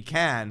everything that we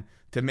can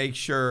to make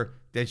sure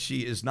that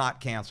she is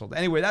not canceled.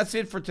 Anyway, that's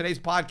it for today's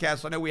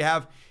podcast. I know we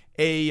have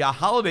a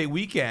holiday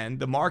weekend.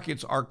 The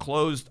markets are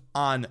closed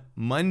on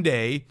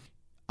Monday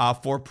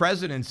for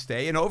President's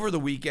Day. And over the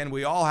weekend,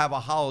 we all have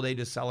a holiday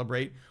to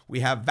celebrate.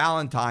 We have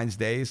Valentine's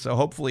Day. So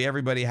hopefully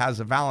everybody has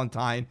a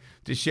Valentine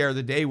to share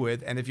the day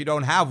with. And if you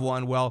don't have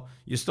one, well,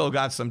 you still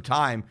got some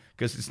time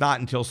because it's not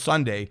until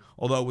Sunday.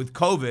 Although with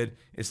COVID,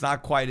 it's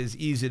not quite as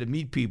easy to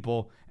meet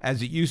people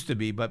as it used to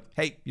be. But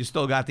hey, you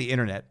still got the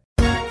internet.